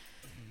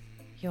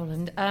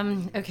 Yoland.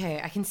 Okay,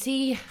 I can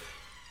see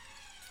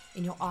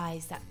in your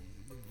eyes that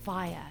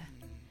fire,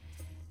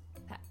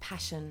 that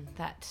passion,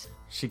 that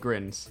She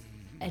grins.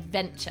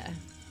 adventure.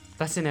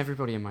 That's in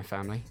everybody in my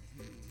family.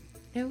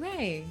 No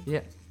way.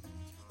 Yeah.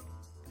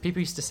 People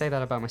used to say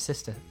that about my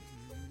sister.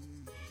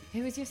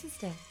 Who is your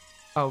sister?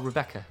 Oh,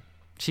 Rebecca.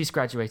 She's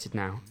graduated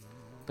now.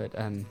 But,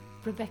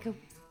 Rebecca.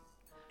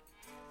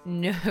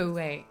 No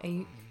way. Are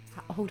you?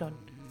 Hold on,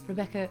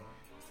 Rebecca.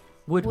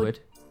 Woodward.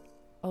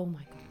 Oh my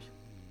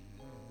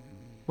gosh.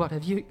 What,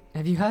 have you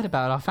heard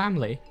about our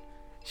family?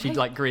 She,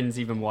 like, grins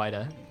even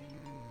wider.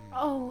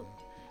 Oh.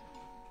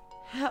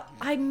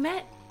 I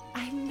met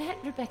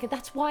Rebecca.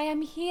 That's why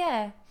I'm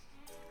here.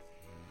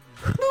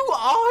 Who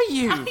are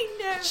you? I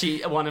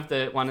know. One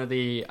of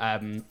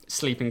the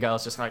sleeping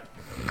girls just like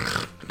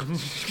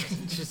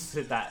just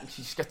said that, and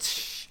she just goes,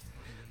 shh.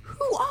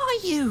 Who are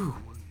you?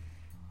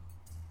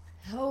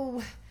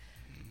 Oh.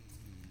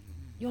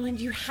 Yoland,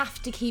 you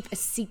have to keep a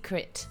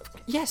secret.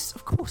 Yes,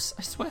 of course,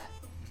 I swear.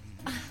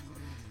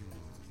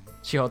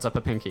 She holds up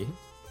a pinky.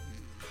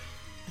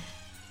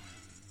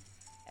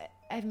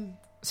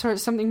 Sorry,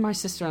 it's something my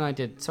sister and I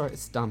did. Sorry,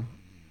 it's dumb.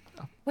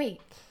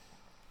 Wait.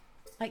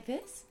 Like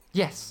this?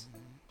 Yes.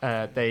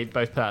 They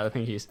both put out the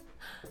pinkies.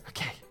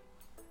 Okay.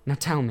 Now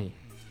tell me.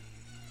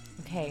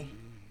 Okay.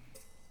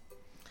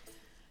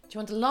 Do you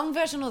want the long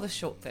version or the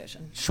short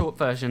version? Short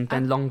version,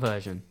 then long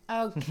version.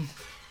 Oh.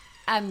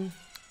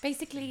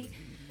 Basically,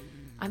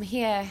 I'm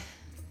here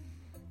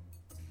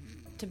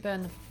to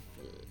burn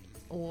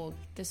or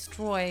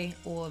destroy,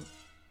 or,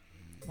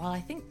 well, I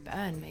think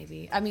burn,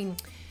 maybe. I mean...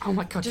 Oh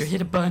my god, you're here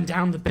to burn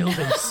down the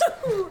buildings.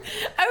 Oh,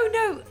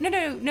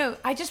 no.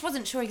 I just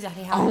wasn't sure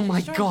exactly how... Oh my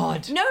destroy.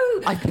 god. No!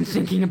 I've been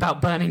thinking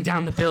about burning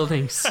down the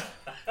buildings.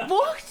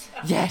 What?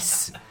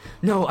 Yes.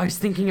 No, I was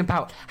thinking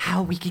about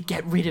how we could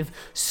get rid of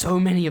so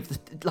many of the...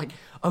 Like,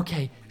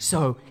 okay,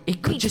 so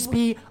it could just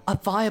be a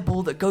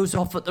fireball that goes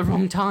off at the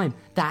wrong time.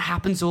 That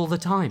happens all the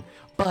time.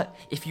 But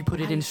if you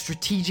put it in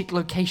strategic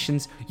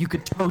locations, you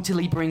could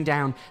totally bring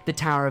down the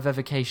Tower of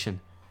Evocation.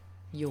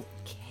 You're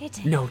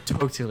kidding. No,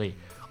 totally.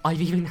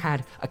 I've even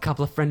had a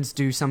couple of friends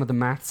do some of the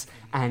maths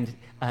and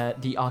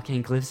the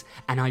arcane glyphs,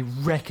 and I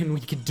reckon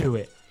we could do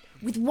it.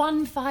 With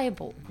one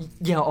fireball?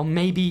 Yeah, or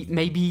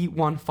maybe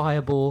one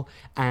fireball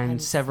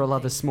and several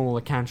other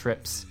smaller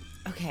cantrips.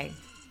 Okay.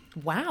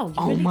 Wow.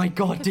 Oh my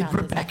god, did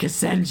Rebecca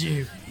send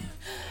you?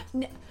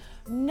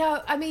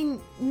 No, I mean,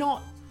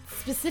 not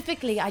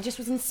specifically. I just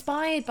was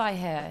inspired by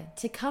her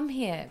to come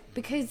here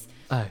because...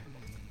 Oh.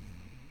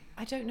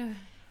 I don't know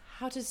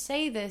how to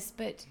say this,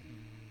 but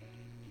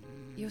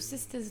your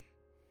sister's...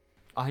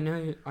 I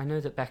know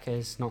that Becca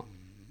is not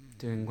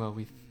doing well.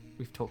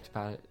 We've talked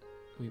about it.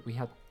 We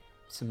had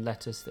some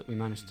letters that we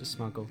managed to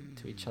smuggle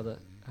to each other.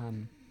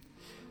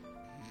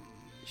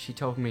 She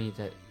told me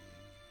that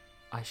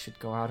I should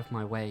go out of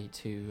my way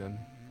to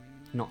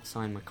not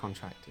sign my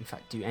contract. In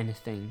fact, do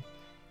anything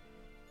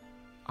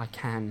I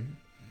can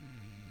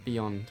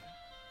beyond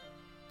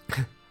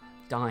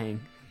dying,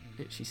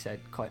 she said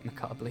quite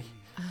macabrely.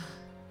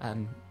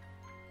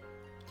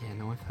 Yeah,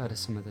 no, I've heard of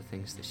some of the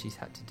things that she's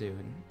had to do,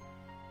 and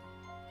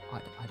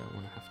I don't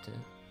want to have to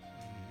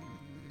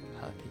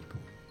hurt people.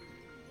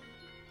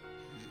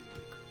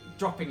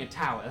 Dropping a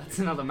tower, that's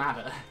another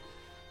matter.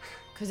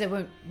 Because there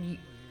won't...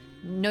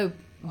 no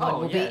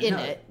one will be in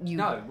it.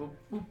 No,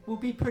 we'll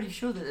be pretty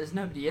sure that there's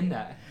nobody in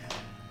there.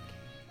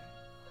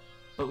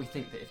 But we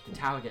think that if the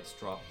tower gets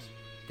dropped,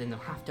 then they'll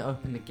have to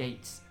open the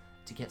gates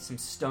to get some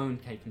stone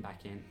taken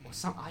back in. Or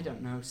I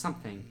don't know,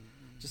 something.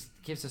 Just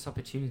gives us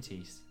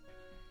opportunities.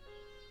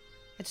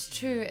 It's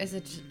true as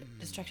a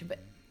distraction, but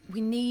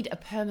we need a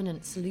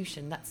permanent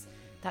solution.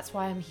 That's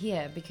why I'm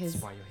here, because...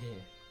 That's why you're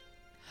here.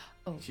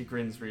 Oh. She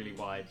grins really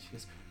wide. She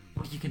goes,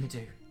 what are you going to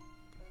do?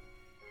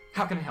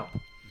 How can I help?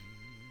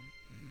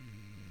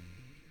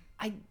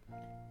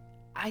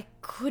 I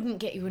couldn't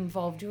get you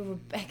involved. You're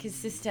Rebecca's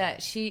sister.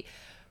 She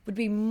would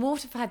be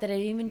mortified that I'm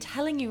even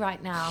telling you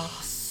right now. Oh,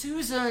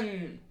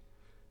 Susan!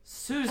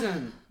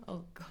 Susan!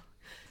 Oh, God.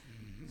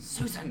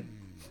 Susan!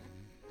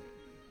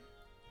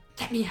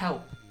 Get me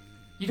help!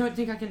 You don't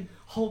think I can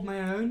hold my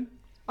own?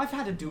 I've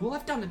had a duel.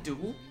 I've done a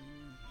duel.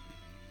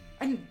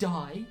 I didn't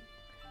die.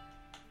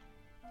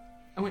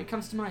 And when it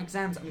comes to my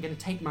exams, I'm going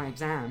to take my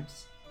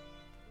exams.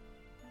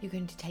 You're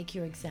going to take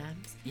your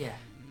exams? Yeah.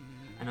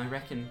 And I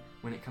reckon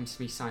when it comes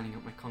to me signing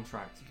up my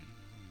contract,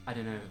 I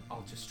don't know,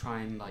 I'll just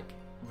try and, like,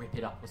 rip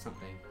it up or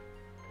something.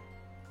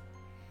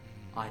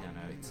 I don't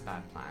know, it's a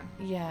bad plan.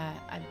 Yeah,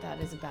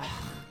 that is a bad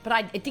plan.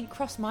 But it did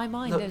cross my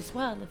mind as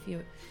well, if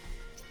you...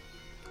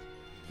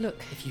 Look.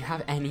 If you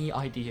have any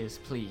ideas,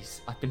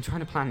 please. I've been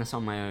trying to plan this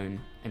on my own.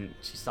 And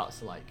she starts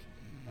to, like,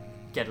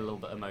 get a little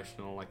bit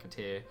emotional, like a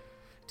tear.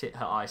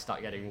 Her eyes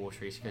start getting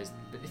watery. She goes,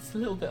 it's a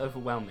little bit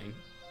overwhelming.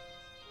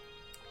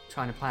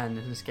 Trying to plan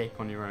an escape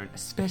on your own,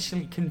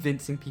 especially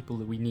convincing people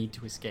that we need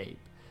to escape.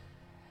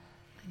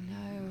 I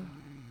know.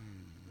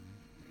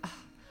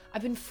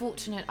 I've been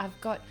fortunate. I've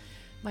got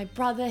my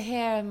brother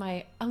here and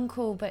my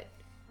uncle, but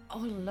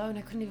all alone,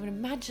 I couldn't even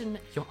imagine.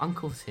 Your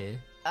uncle's here?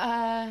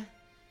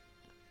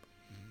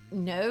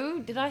 No.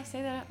 Did I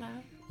say that out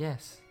loud?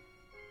 Yes.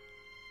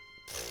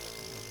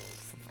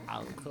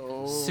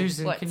 Uncle.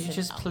 Susan, can you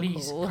just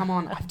please... Come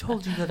on, I've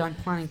told you that I'm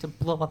planning to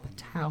blow up a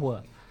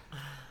tower.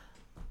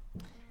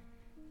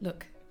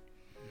 Look,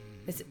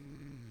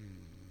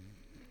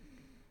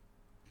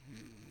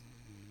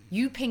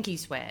 you pinky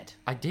sweared.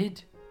 I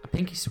did. A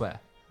pinky swear.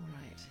 All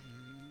right.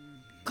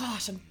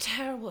 Gosh, I'm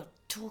terrible at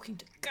talking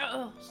to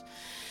girls.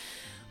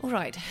 All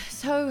right,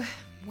 so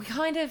we're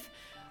going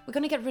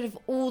to get rid of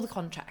all the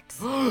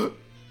contracts. What?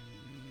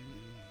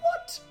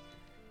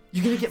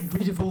 You're going to get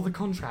rid of all the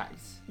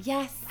contracts?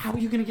 Yes. How are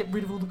you going to get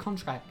rid of all the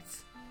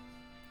contracts?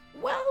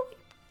 Well, we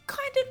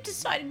kind of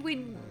decided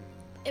we'd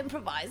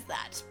improvise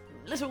that.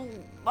 Little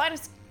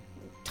minus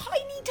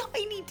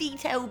tiny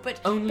detail,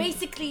 but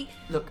basically...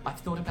 Look, I've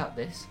thought about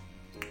this.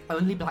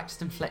 Only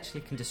Blackston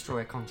Fletchley can destroy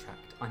a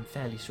contract, I'm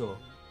fairly sure.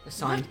 A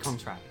signed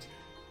contract.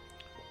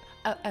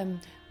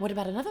 What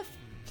about another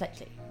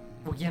Fletchley?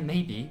 Well, yeah,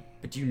 maybe.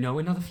 But do you know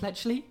another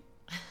Fletchley?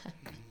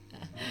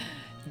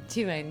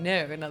 Do I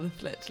know another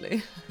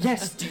Fletchley?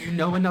 Yes, do you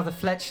know another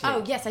Fletchley?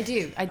 Oh, yes, I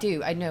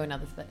do. I know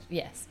another Fletchley,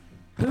 yes.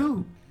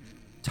 Who?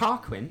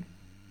 Tarquin?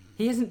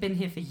 He hasn't been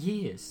here for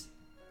years.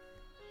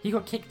 He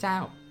got kicked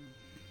out.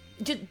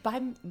 Just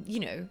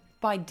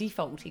by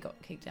default he got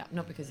kicked out.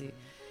 Not because he,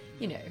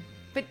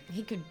 but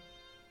he could.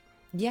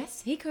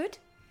 Yes, he could.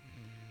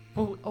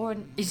 Well,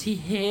 is he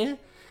here?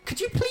 Could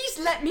you please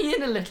let me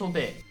in a little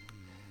bit?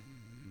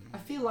 I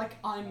feel like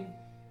I'm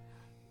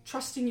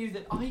trusting you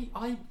that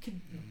I could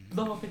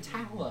blow up a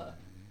tower.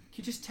 Could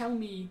you just tell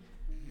me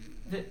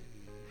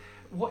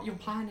what your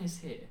plan is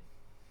here?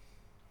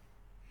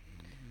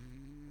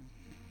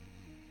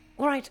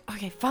 All right,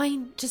 okay,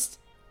 fine. Just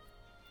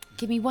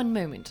give me one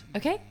moment,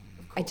 okay?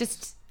 I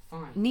just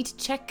need to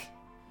check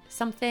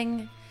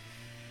something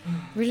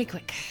really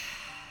quick.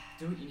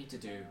 Do what you need to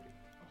do.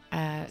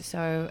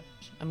 So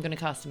I'm going to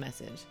cast a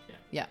message.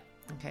 Yeah.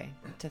 Okay.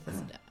 To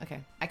Thistledown.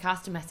 Okay. I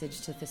cast a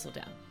message to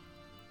Thistledown.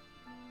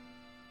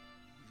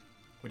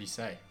 What do you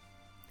say?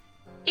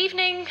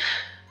 Evening,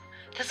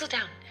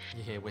 Thistledown.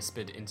 You hear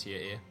whispered into your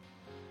ear.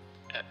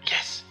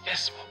 Yes.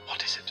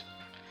 What is it?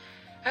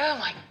 Oh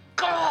my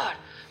God!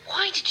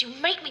 Why did you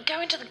make me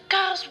go into the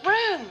girls'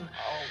 room?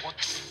 Oh,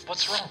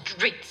 what's wrong?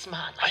 Street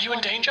smart. Are you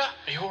in danger?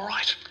 Are you all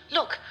right?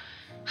 Look,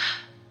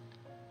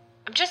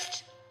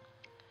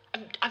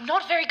 I'm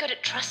not very good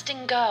at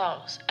trusting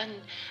girls, and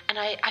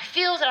I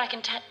feel that I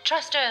can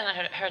trust her,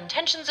 and her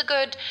intentions are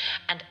good,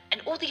 and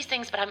all these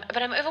things, but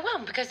I'm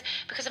overwhelmed because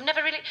I've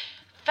never really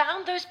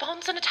found those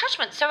bonds and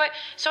attachments.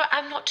 So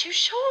I'm not too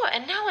sure,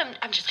 and now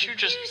I'm just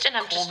confused, and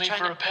I'm just trying to...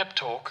 call me for a pep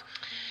talk?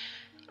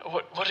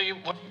 What are you...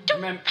 What?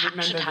 Remember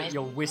that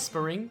you're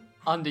whispering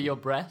under your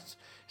breath,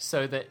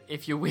 so that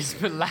if you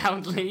whisper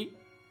loudly,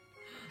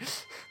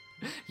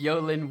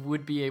 Yolin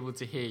would be able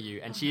to hear you,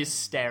 and she is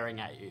staring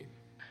at you.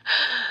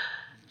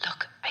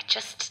 Look, I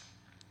just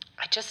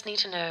need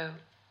to know...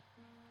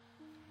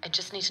 I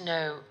just need to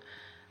know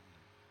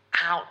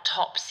how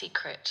top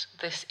secret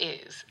this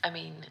is. I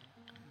mean...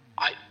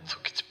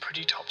 Look, it's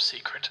pretty top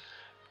secret.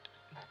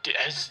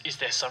 Is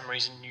there some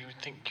reason you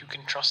think you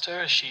can trust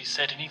her? Has she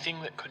said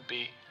anything that could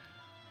be...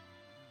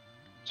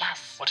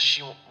 Yes. What does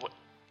she... What...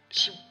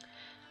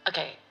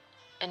 Okay,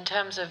 in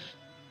terms of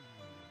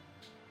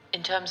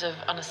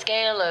on a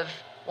scale of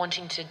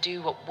wanting to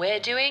do what we're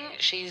doing,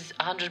 she's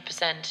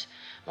 100%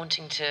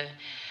 wanting to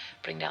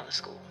bring down the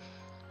school.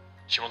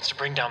 She wants to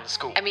bring down the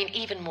school? I mean,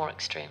 even more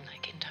extreme,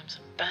 like in terms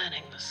of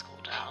burning the school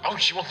down. Oh,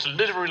 she wants to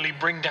literally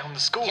bring down the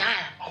school? Yeah.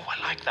 Oh,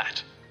 I like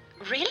that.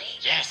 Really?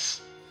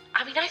 Yes.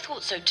 I mean, I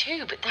thought so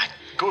too, but then...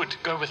 Good,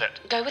 go with it.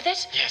 Go with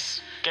it?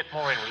 Yes, get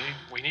more in.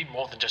 We need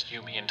more than just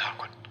you, me, and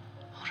Tarquin.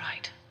 All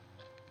right.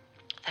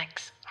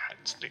 Thanks. All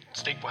right,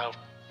 sleep well.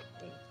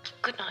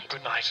 Good night.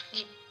 Good night.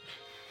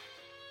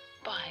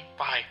 Bye.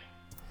 Bye.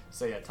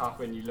 So yeah,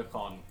 Tarquin, you look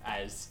on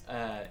as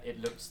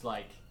it looks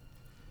like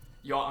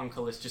your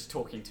uncle is just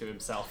talking to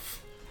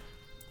himself.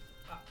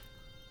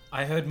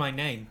 I heard my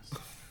name.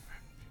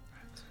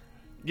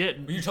 Yeah,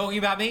 Were you talking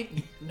about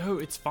me? no,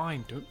 it's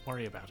fine. Don't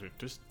worry about it.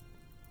 Just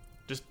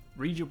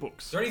read your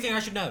books. Is there anything I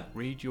should know?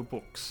 Read your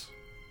books.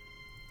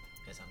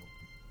 Yes,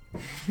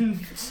 Uncle.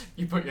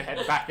 You put your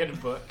head back in a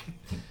book.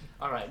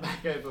 All right,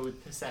 back over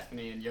with Persephone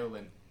and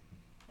Yolan.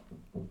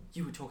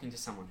 You were talking to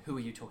someone. Who were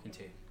you talking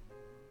to?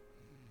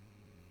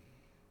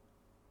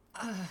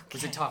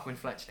 Was it Tarquin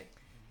Fletchley?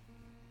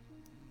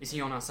 Is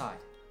he on our side?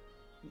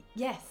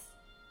 Yes.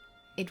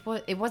 It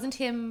wasn't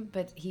him,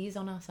 but he's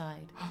on our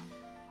side.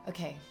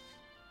 Okay.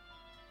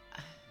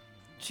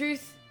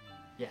 Truth.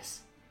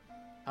 Yes.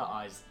 Her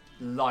eyes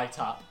light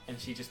up and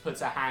she just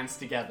puts her hands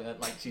together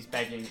like she's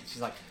begging.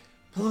 She's like,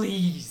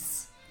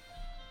 please.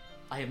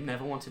 I have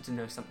never wanted to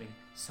know something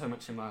so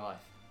much in my life.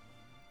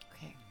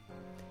 Okay.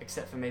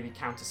 Except for maybe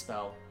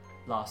Counterspell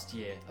last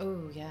year.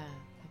 Oh, yeah.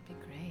 That'd be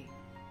great.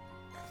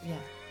 Yeah.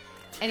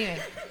 Anyway.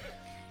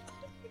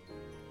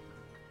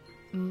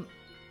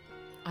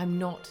 I'm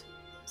not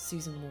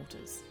Susan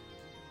Waters.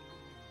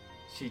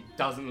 She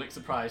doesn't look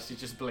surprised, she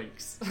just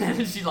blinks.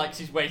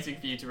 she's waiting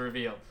for you to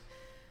reveal.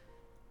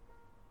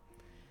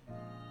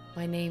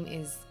 My name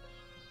is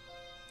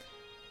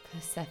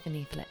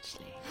Persephone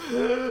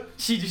Fletchley.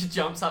 She just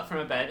jumps up from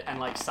her bed and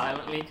like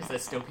silently, because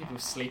there's still people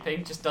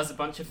sleeping, just does a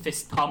bunch of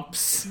fist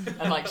pumps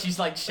and like she's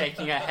like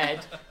shaking her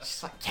head.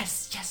 She's like,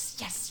 yes, yes,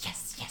 yes,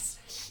 yes, yes,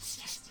 yes,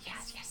 yes,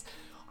 yes, yes.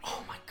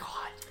 Oh my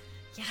god.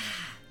 Yeah.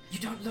 You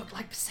don't look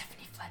like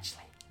Persephone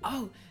Fletchley.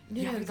 Oh, no,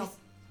 You no. haven't got...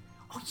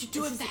 Oh, you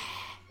do have is- the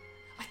hair.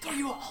 I thought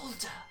you were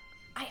older.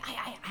 I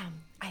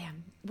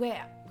am.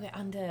 We're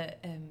under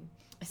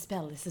a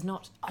spell. This is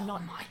not. I'm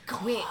not. Oh my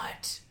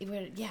god.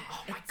 We're yeah.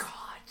 Oh my it's-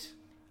 god.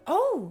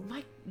 Oh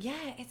my. Yeah.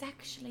 It's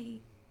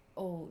actually.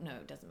 Oh no,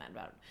 it doesn't matter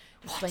about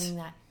explaining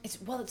that. It's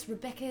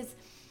Rebecca's.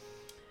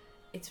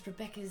 It's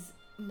Rebecca's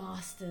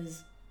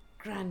master's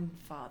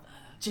grandfather.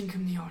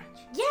 Jinkum the Orange.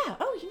 Yeah.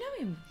 Oh, you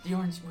know him. The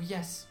Orange, well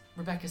yes,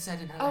 Rebecca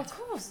said in her Oh, letter. of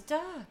course. Duh.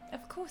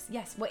 Of course.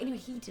 Yes. Well, anyway,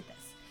 he did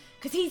this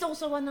because he's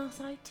also on our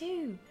side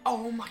too.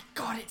 Oh my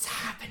god, it's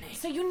happening.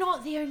 So you're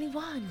not the only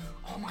one.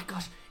 Oh my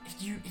gosh,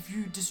 if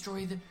you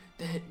destroy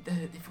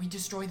if we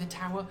destroy the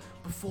tower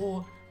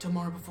before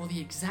the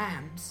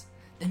exams,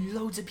 then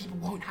loads of people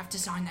won't have to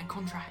sign their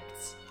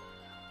contracts.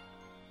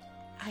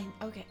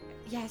 Okay.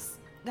 Yes,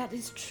 that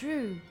is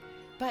true.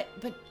 But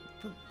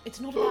it's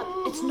not about.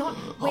 It's not.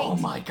 Wait. Oh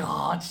my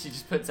god, she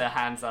just puts her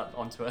hands up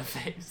onto her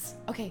face.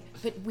 Okay,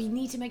 but we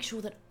need to make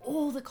sure that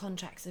all the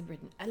contracts are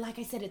written. And like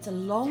I said, it's a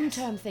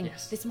long-term thing.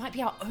 yes. This might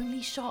be our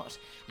only shot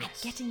at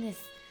Yes. getting this.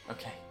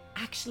 Okay.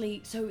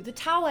 Actually, so the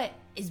tower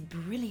is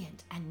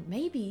brilliant, and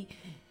maybe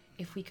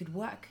if we could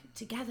work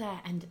together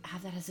and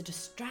have that as a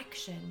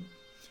distraction,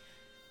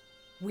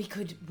 we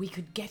could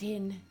get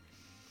in,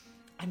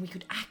 and we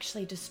could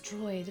actually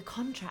destroy the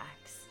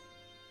contracts.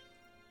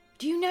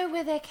 Do you know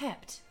where they're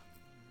kept?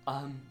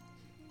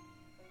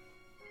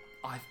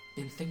 I've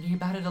been thinking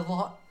about it a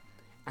lot,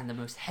 and the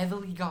most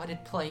heavily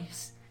guarded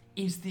place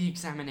is the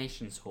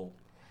examinations hall.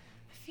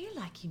 I feel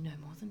like you know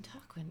more than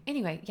Tarquin.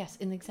 Anyway, yes,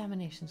 in the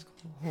examinations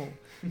hall.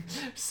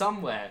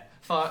 Somewhere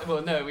far,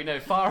 well, no, we know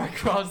far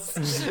across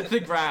the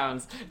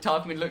grounds.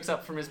 Tarquin looks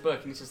up from his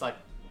book and he's just like,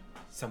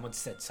 Someone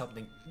said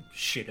something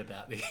shit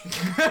about me.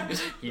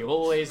 he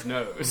always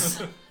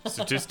knows.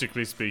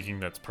 Statistically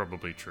speaking, that's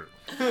probably true.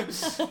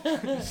 Just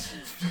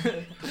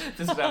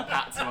about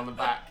pats him on the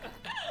back.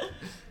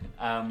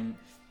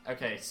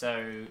 Okay,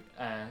 so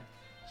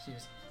she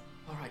goes,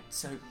 all right,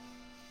 so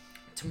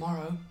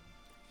tomorrow,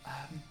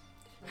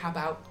 how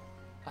about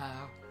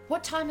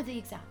What time are the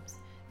exams?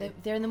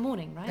 They're in the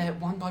morning, right? they're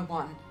one by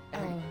one.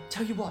 Oh.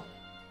 Tell you what,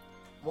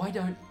 why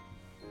don't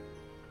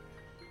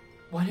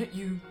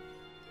you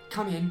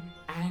come in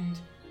and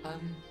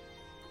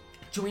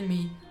join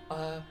me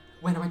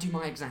when I do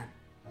my exam,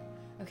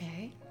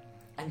 Okay.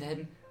 and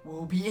then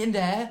we'll be in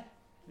there.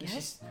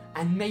 Yes.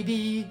 And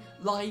maybe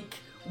like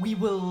we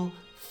will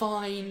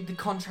find the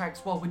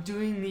contracts while we're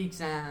doing the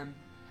exam,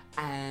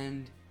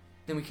 and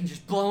then we can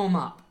just blow them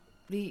up.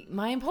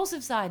 My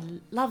impulsive side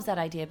loves that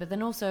idea, but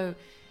then also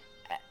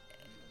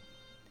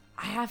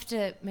I have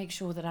to make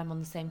sure that I'm on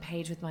the same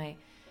page with my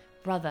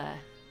brother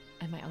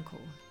and my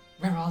uncle.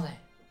 Where are they?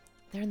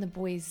 They're in the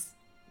boys'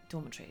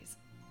 dormitories.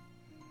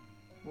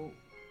 Well,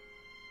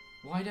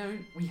 why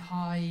don't we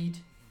hide?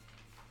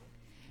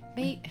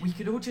 Mate. We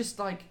could all just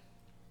like.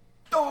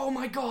 Oh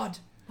my god!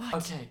 What?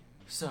 Okay,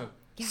 so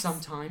Yes.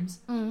 sometimes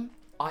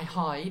I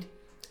hide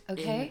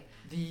Okay.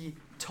 in the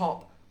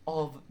top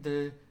of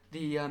the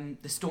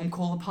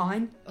Stormcaller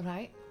Pine. All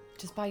right.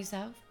 Just by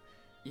yourself.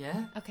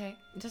 Yeah. Okay.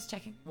 Just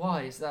checking.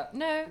 Why is that?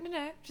 No.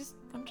 Just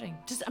wondering.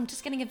 I'm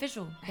just getting a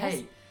visual. Hey,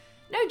 Yes?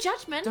 No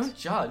judgment. don't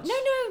judge.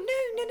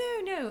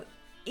 No.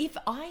 If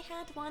I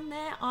had one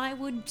there, I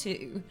would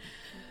too.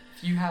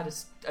 If you had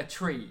a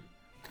tree,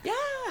 Yeah.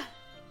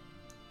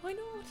 Why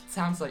not?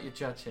 sounds like you're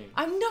judging.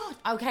 I'm not.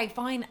 Okay,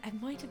 fine. I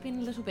might have been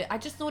a little bit. I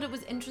just thought it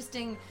was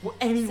interesting. Well,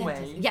 anyway.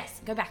 sentence.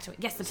 Yes, go back to it.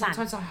 Yes, the plan.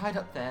 Sometimes I hide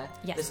up there.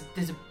 Yes.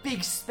 There's a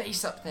big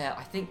space up there.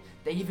 I think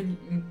they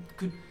even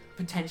could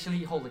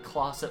potentially hold a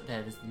class up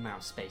there. There's the amount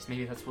of space.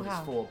 Maybe that's what Wow.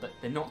 it's for, but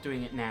they're not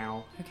doing it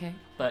now. Okay.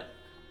 But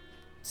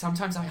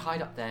sometimes I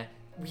hide up there.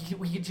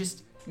 We could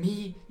just,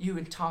 me, you,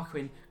 and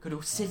Tarquin could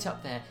all sit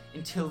up there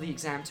until the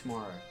exam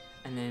tomorrow,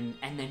 and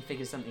then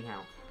figure something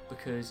out.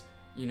 Because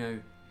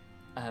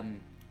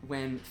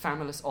when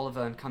Famulus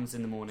Oliverne comes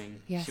in the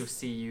morning, Yes. she'll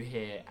see you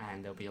here,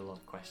 and there'll be a lot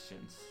of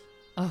questions.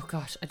 Oh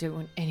gosh, I don't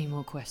want any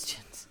more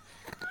questions.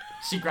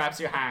 She grabs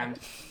your hand,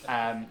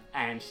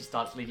 and she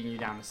starts leading you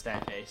down the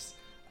staircase.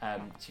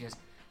 She goes,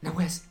 "Now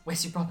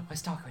where's your brother?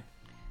 Where's Tarquin?"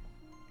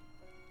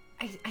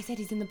 I said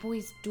he's in the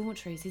boys'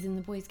 dormitories. He's in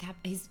the boys' cab.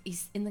 He's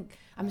in the.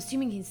 I'm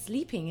assuming he's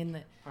sleeping in the.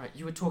 All right,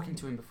 you were talking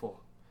to him before.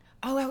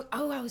 Oh,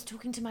 I was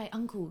talking to my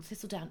uncle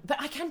Thistledown.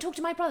 But I can talk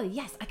to my brother.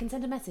 Yes, I can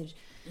send a message.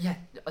 Yeah,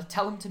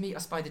 tell him to meet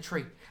us by the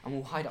tree, and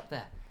we'll hide up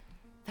there.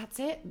 That's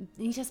it.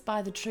 Meet us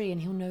by the tree, and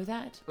he'll know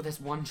that. Well, there's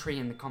one tree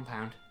in the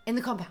compound. In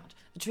the compound.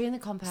 The tree in the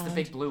It's compound. the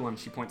big blue one.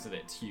 She points at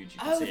it. It's huge. You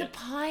can Oh, see the it.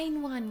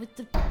 pine one with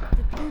the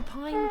blue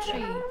pine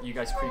tree. You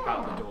guys creep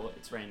out the door.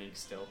 It's raining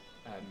still.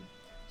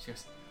 She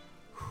goes,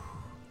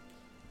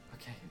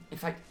 "Okay. In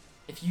fact,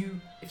 if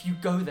you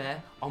go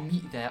there, I'll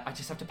meet you there. I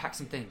just have to pack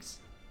some things."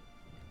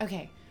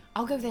 Okay,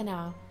 I'll go there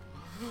now.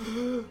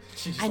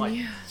 She's just And like,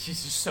 you-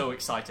 she's just so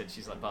excited.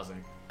 She's like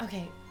buzzing.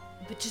 Okay,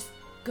 but just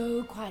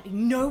go quietly.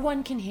 No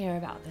one can hear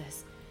about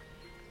this.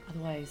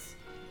 Otherwise,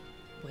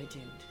 we're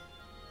doomed.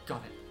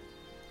 Got it.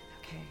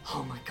 Okay.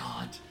 Oh my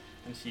god.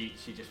 And she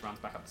just runs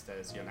back up the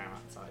stairs. You're now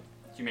outside.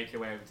 Do you make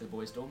your way over to the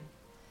boys' dorm?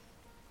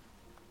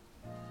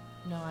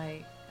 No,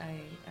 I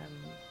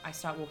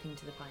start walking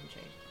to the pine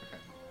tree. Okay.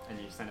 And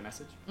you send a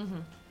message? Mm-hmm.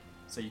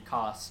 So you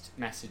cast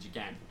message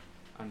again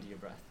under your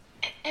breath.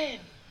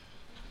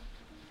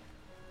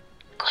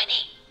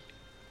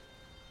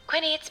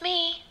 Quinny, it's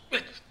me.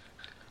 Wake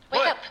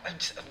What? up. I'm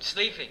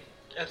sleeping.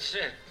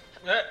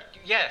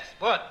 Yes.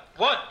 What?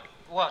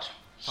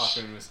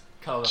 Tarquin was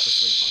curled up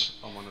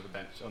asleep on one of the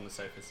bench on the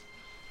sofas.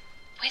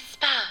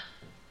 Whisper.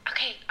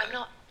 Okay, I'm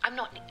not.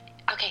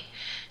 Okay,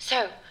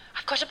 so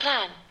I've got a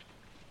plan.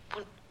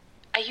 Well,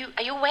 are you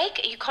awake?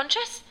 Are you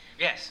conscious?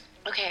 Yes.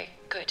 Okay,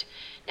 good.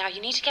 Now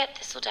you need to get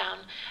Thistledown,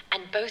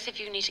 and both of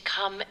you need to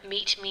come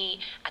meet me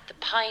at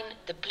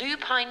the blue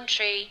pine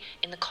tree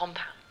in the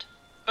compound.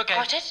 Okay.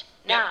 Got it?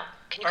 Yeah. Now,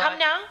 can you All come right.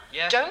 now?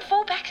 Yes. Don't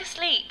fall back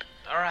asleep.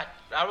 All right.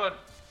 I will.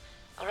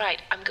 All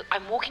right,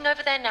 I'm walking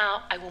over there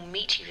now. I will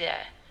meet you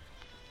there.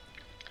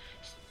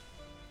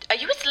 Are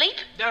you asleep?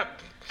 No.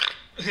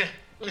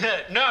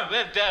 No.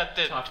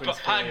 The Tarquin's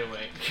pine. fully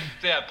awake.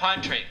 The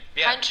pine tree.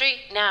 Yeah. Pine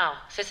tree now.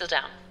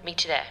 Thistledown.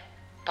 Meet you there.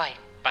 Bye.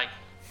 Bye.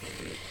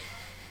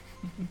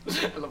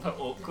 I love how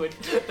awkward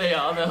they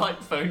are. They're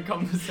like phone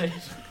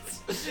conversations.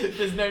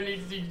 There's no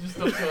need to just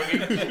stop talking.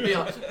 Be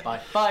like, bye.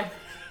 Bye.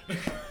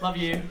 Love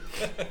you.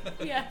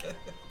 Yeah.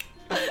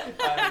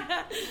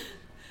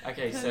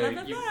 Okay, so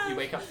you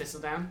wake up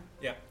Thistledown.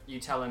 Yeah. You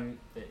tell him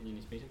that you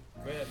need to meet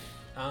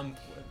him.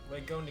 We're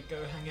going to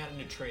go hang out in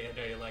a tree. I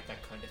know you like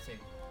that kind of thing.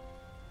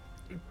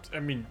 I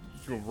mean,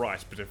 you're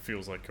right, but it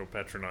feels like you're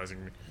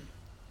patronizing me.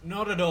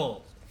 Not at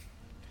all.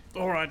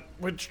 All right,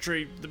 which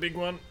tree? The big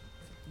one?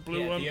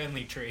 Blue Yeah, one? the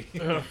only tree.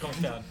 Calm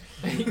down.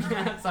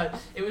 So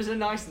it was a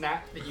nice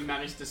nap that you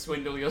managed to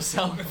swindle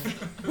yourself.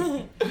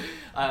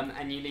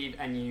 And you leave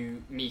and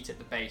you meet at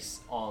the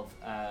base of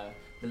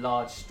the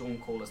large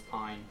Stormcaller's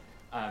pine.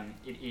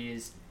 It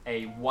is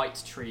a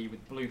white tree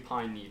with blue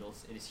pine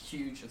needles. It is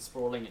huge and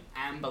sprawling and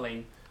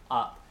ambling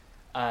up.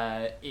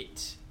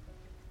 It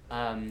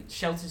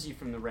shelters you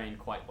from the rain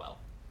quite well.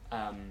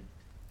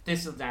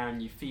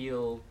 Thistledown, you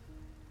feel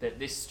that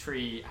this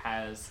tree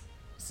has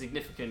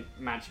significant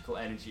magical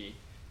energy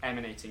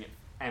emanating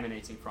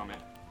from it.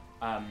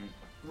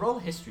 Roll a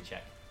history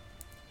check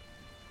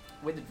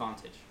with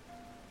advantage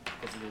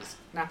because it is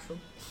natural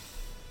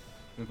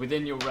and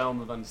within your realm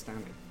of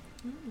understanding.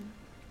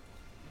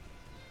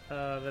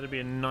 That'd be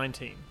a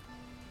 19.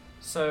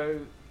 So,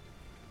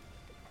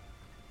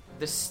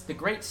 the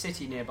great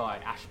city nearby,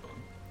 Ashbourne,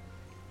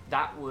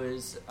 that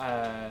was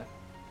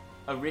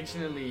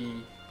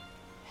originally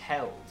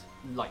held,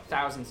 like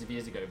thousands of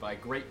years ago, by a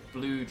great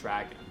blue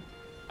dragon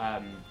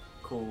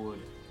called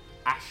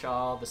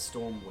Ashar the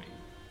Stormwing.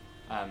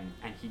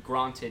 and he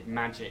granted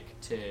magic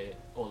to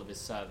all of his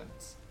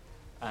servants.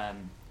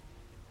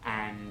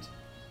 And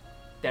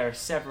there are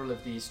several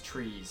of these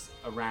trees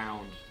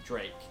around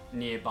Drake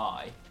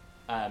nearby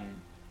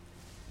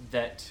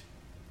that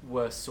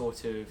were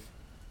sort of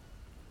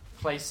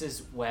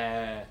places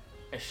where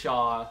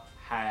Ashar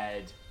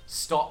had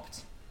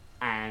stopped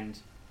and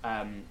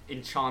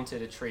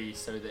enchanted a tree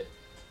so that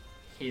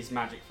his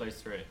magic flows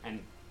through it.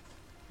 And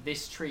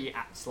this tree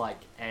acts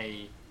like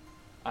a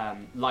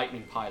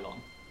lightning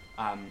pylon,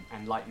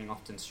 and lightning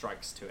often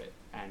strikes to it,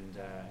 and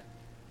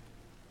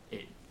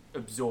it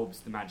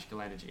absorbs the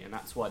magical energy, and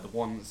that's why the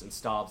wands and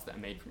staves that are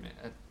made from it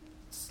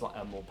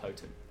are more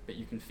potent. But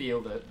you can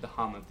feel the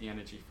hum of the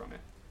energy from it.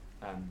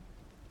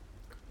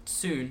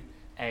 Soon,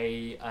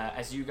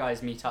 as you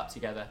guys meet up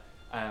together,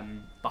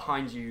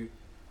 behind you,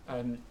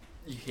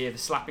 you hear the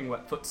slapping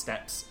wet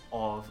footsteps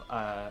of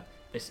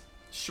this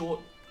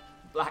short,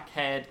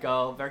 black-haired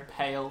girl, very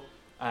pale,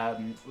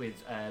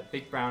 with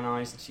big brown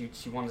eyes, and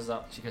she wanders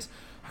up. She goes,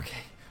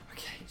 okay.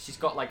 She's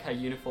got like her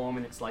uniform,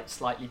 and it's like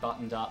slightly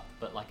buttoned up,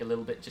 but like a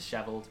little bit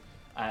disheveled.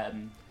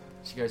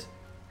 She goes,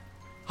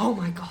 oh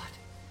my god,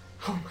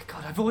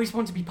 I've always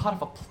wanted to be part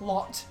of a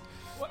plot.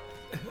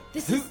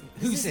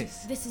 Who's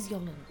this? This is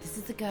Yolan. This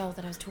is the girl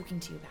that I was talking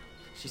to you about.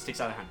 She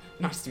sticks out her hand.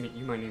 Nice to meet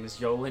you. My name is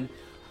Yolan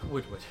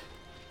Woodward.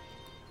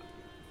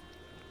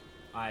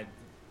 I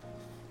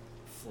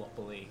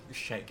floppily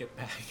shake it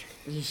back.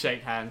 You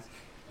shake hands.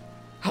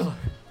 Hello.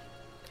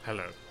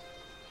 Hello.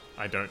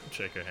 I don't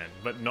shake her hand,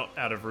 but not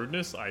out of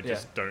rudeness. I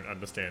just don't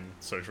understand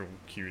social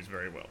cues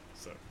very well.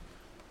 So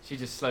she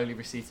just slowly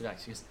recedes it back.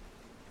 She goes,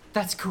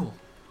 "That's cool.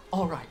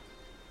 All right.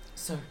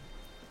 So,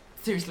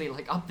 seriously,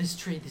 like up this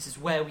tree, this is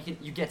where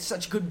you get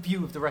such a good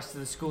view of the rest of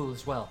the school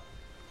as well."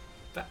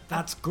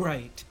 That's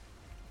great,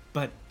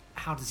 but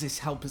how does this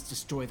help us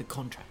destroy the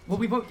contract? Well,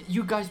 we won't.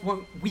 You guys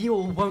won't. We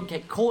all won't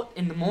get caught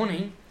in the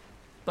morning,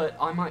 but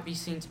I might be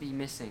seen to be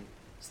missing,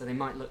 so they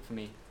might look for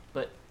me.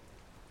 But,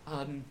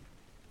 how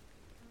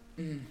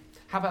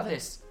about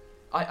this?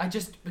 I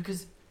just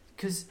because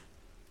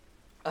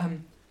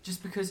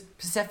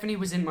Persephone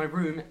was in my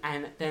room,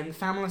 and then the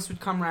Famulus would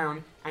come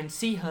round and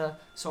see her,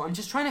 so I'm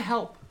just trying to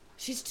help.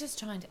 She's just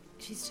trying to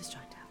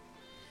help.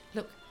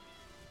 Look,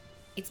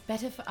 it's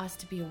better for us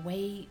to be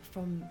away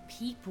from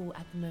people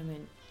at the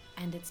moment,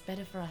 and it's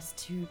better for us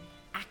to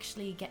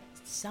actually get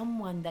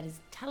someone that is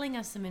telling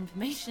us some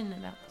information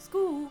about the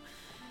school.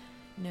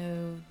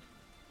 No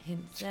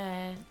hints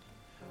there.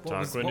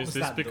 Tarquin, is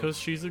this because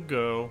she's a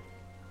girl?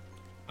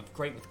 I'm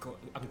great with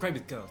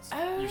girls.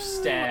 Oh, You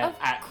stare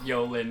at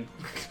Yolan,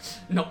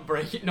 not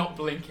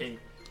blinking.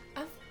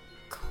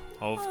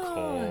 Of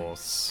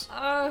course.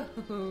 Oh.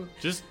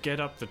 Just get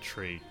up the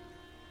tree.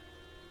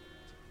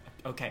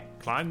 Okay.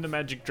 Climb the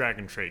magic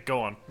dragon tree.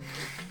 Go on.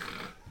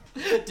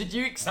 Did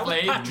you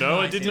explain? No,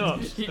 I did not.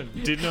 I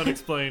did not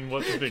explain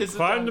what to do.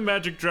 Climb the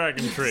magic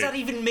dragon tree. What does that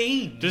even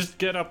mean? Just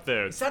get up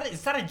there. Is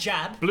that a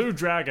jab? Blue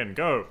dragon,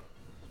 go.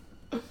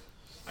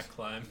 I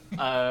climb.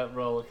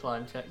 Roll a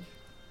climb check.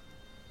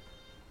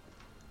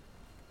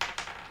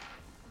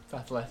 It's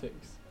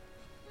athletics.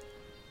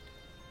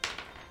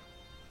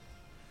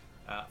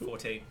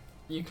 14.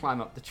 You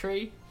climb up the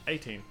tree.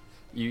 18.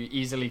 You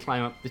easily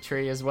climb up the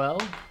tree as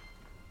well.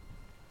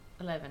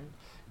 11.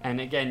 And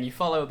again, you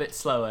follow a bit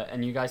slower,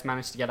 and you guys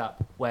manage to get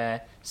up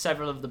where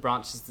several of the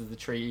branches of the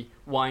tree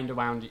wind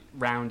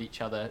around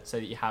each other so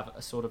that you have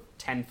a sort of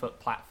 10-foot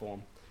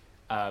platform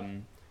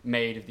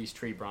made of these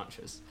tree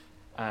branches.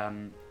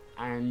 And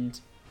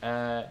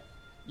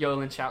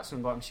Yolan shouts from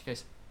the bottom. She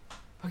goes,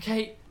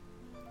 okay,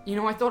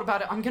 I thought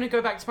about it. I'm going to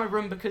go back to my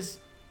room because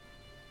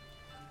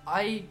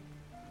I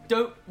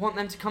don't want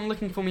them to come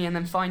looking for me and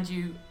then find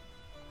you.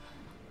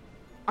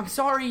 I'm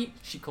sorry,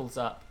 she calls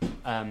up,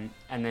 and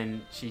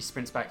then she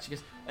sprints back. She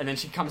goes, and then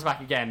she comes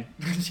back again.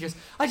 She goes,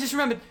 I just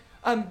remembered.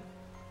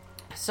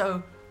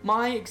 So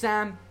my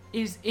exam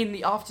is in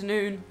the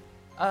afternoon.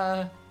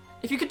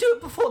 If you could do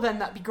it before then,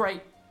 that'd be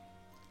great.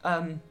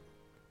 All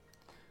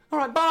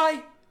right,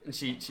 bye. And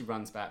she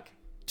runs back.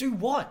 Do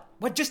what?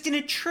 We're just in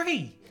a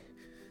tree.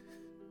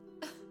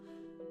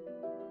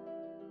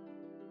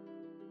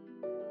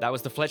 That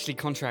was the Fletchley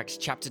Contracts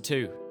Chapter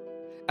 2.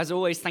 As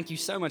always, thank you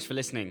so much for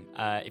listening.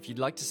 If you'd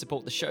like to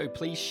support the show,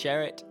 please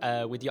share it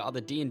with your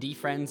other D&D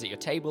friends at your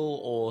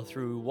table or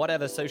through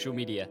whatever social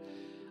media.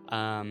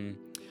 To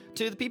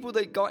the people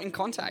that got in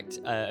contact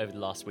over the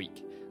last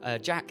week.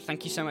 Jack,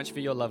 thank you so much for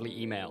your lovely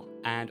email.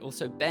 And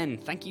also, Ben,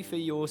 thank you for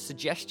your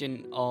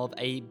suggestion of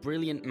a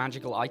brilliant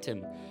magical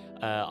item.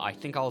 I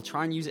think I'll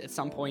try and use it at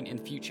some point in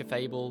future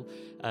Fable,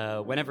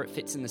 whenever it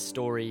fits in the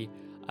story.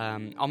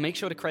 I'll make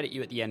sure to credit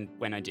you at the end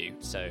when I do,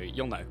 so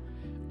you'll know.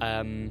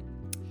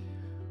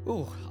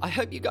 I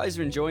hope you guys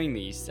are enjoying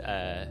these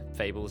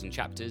fables and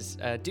chapters.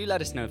 Do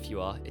let us know if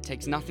you are. It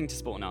takes nothing to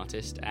support an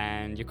artist,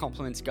 and your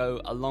compliments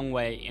go a long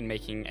way in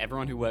making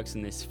everyone who works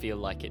in this feel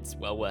like it's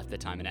well worth their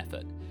time and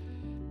effort.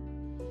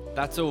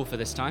 That's all for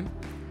this time.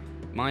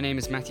 My name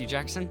is Matthew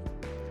Jackson,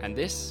 and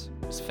this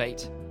was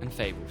Fate and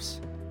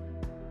Fables.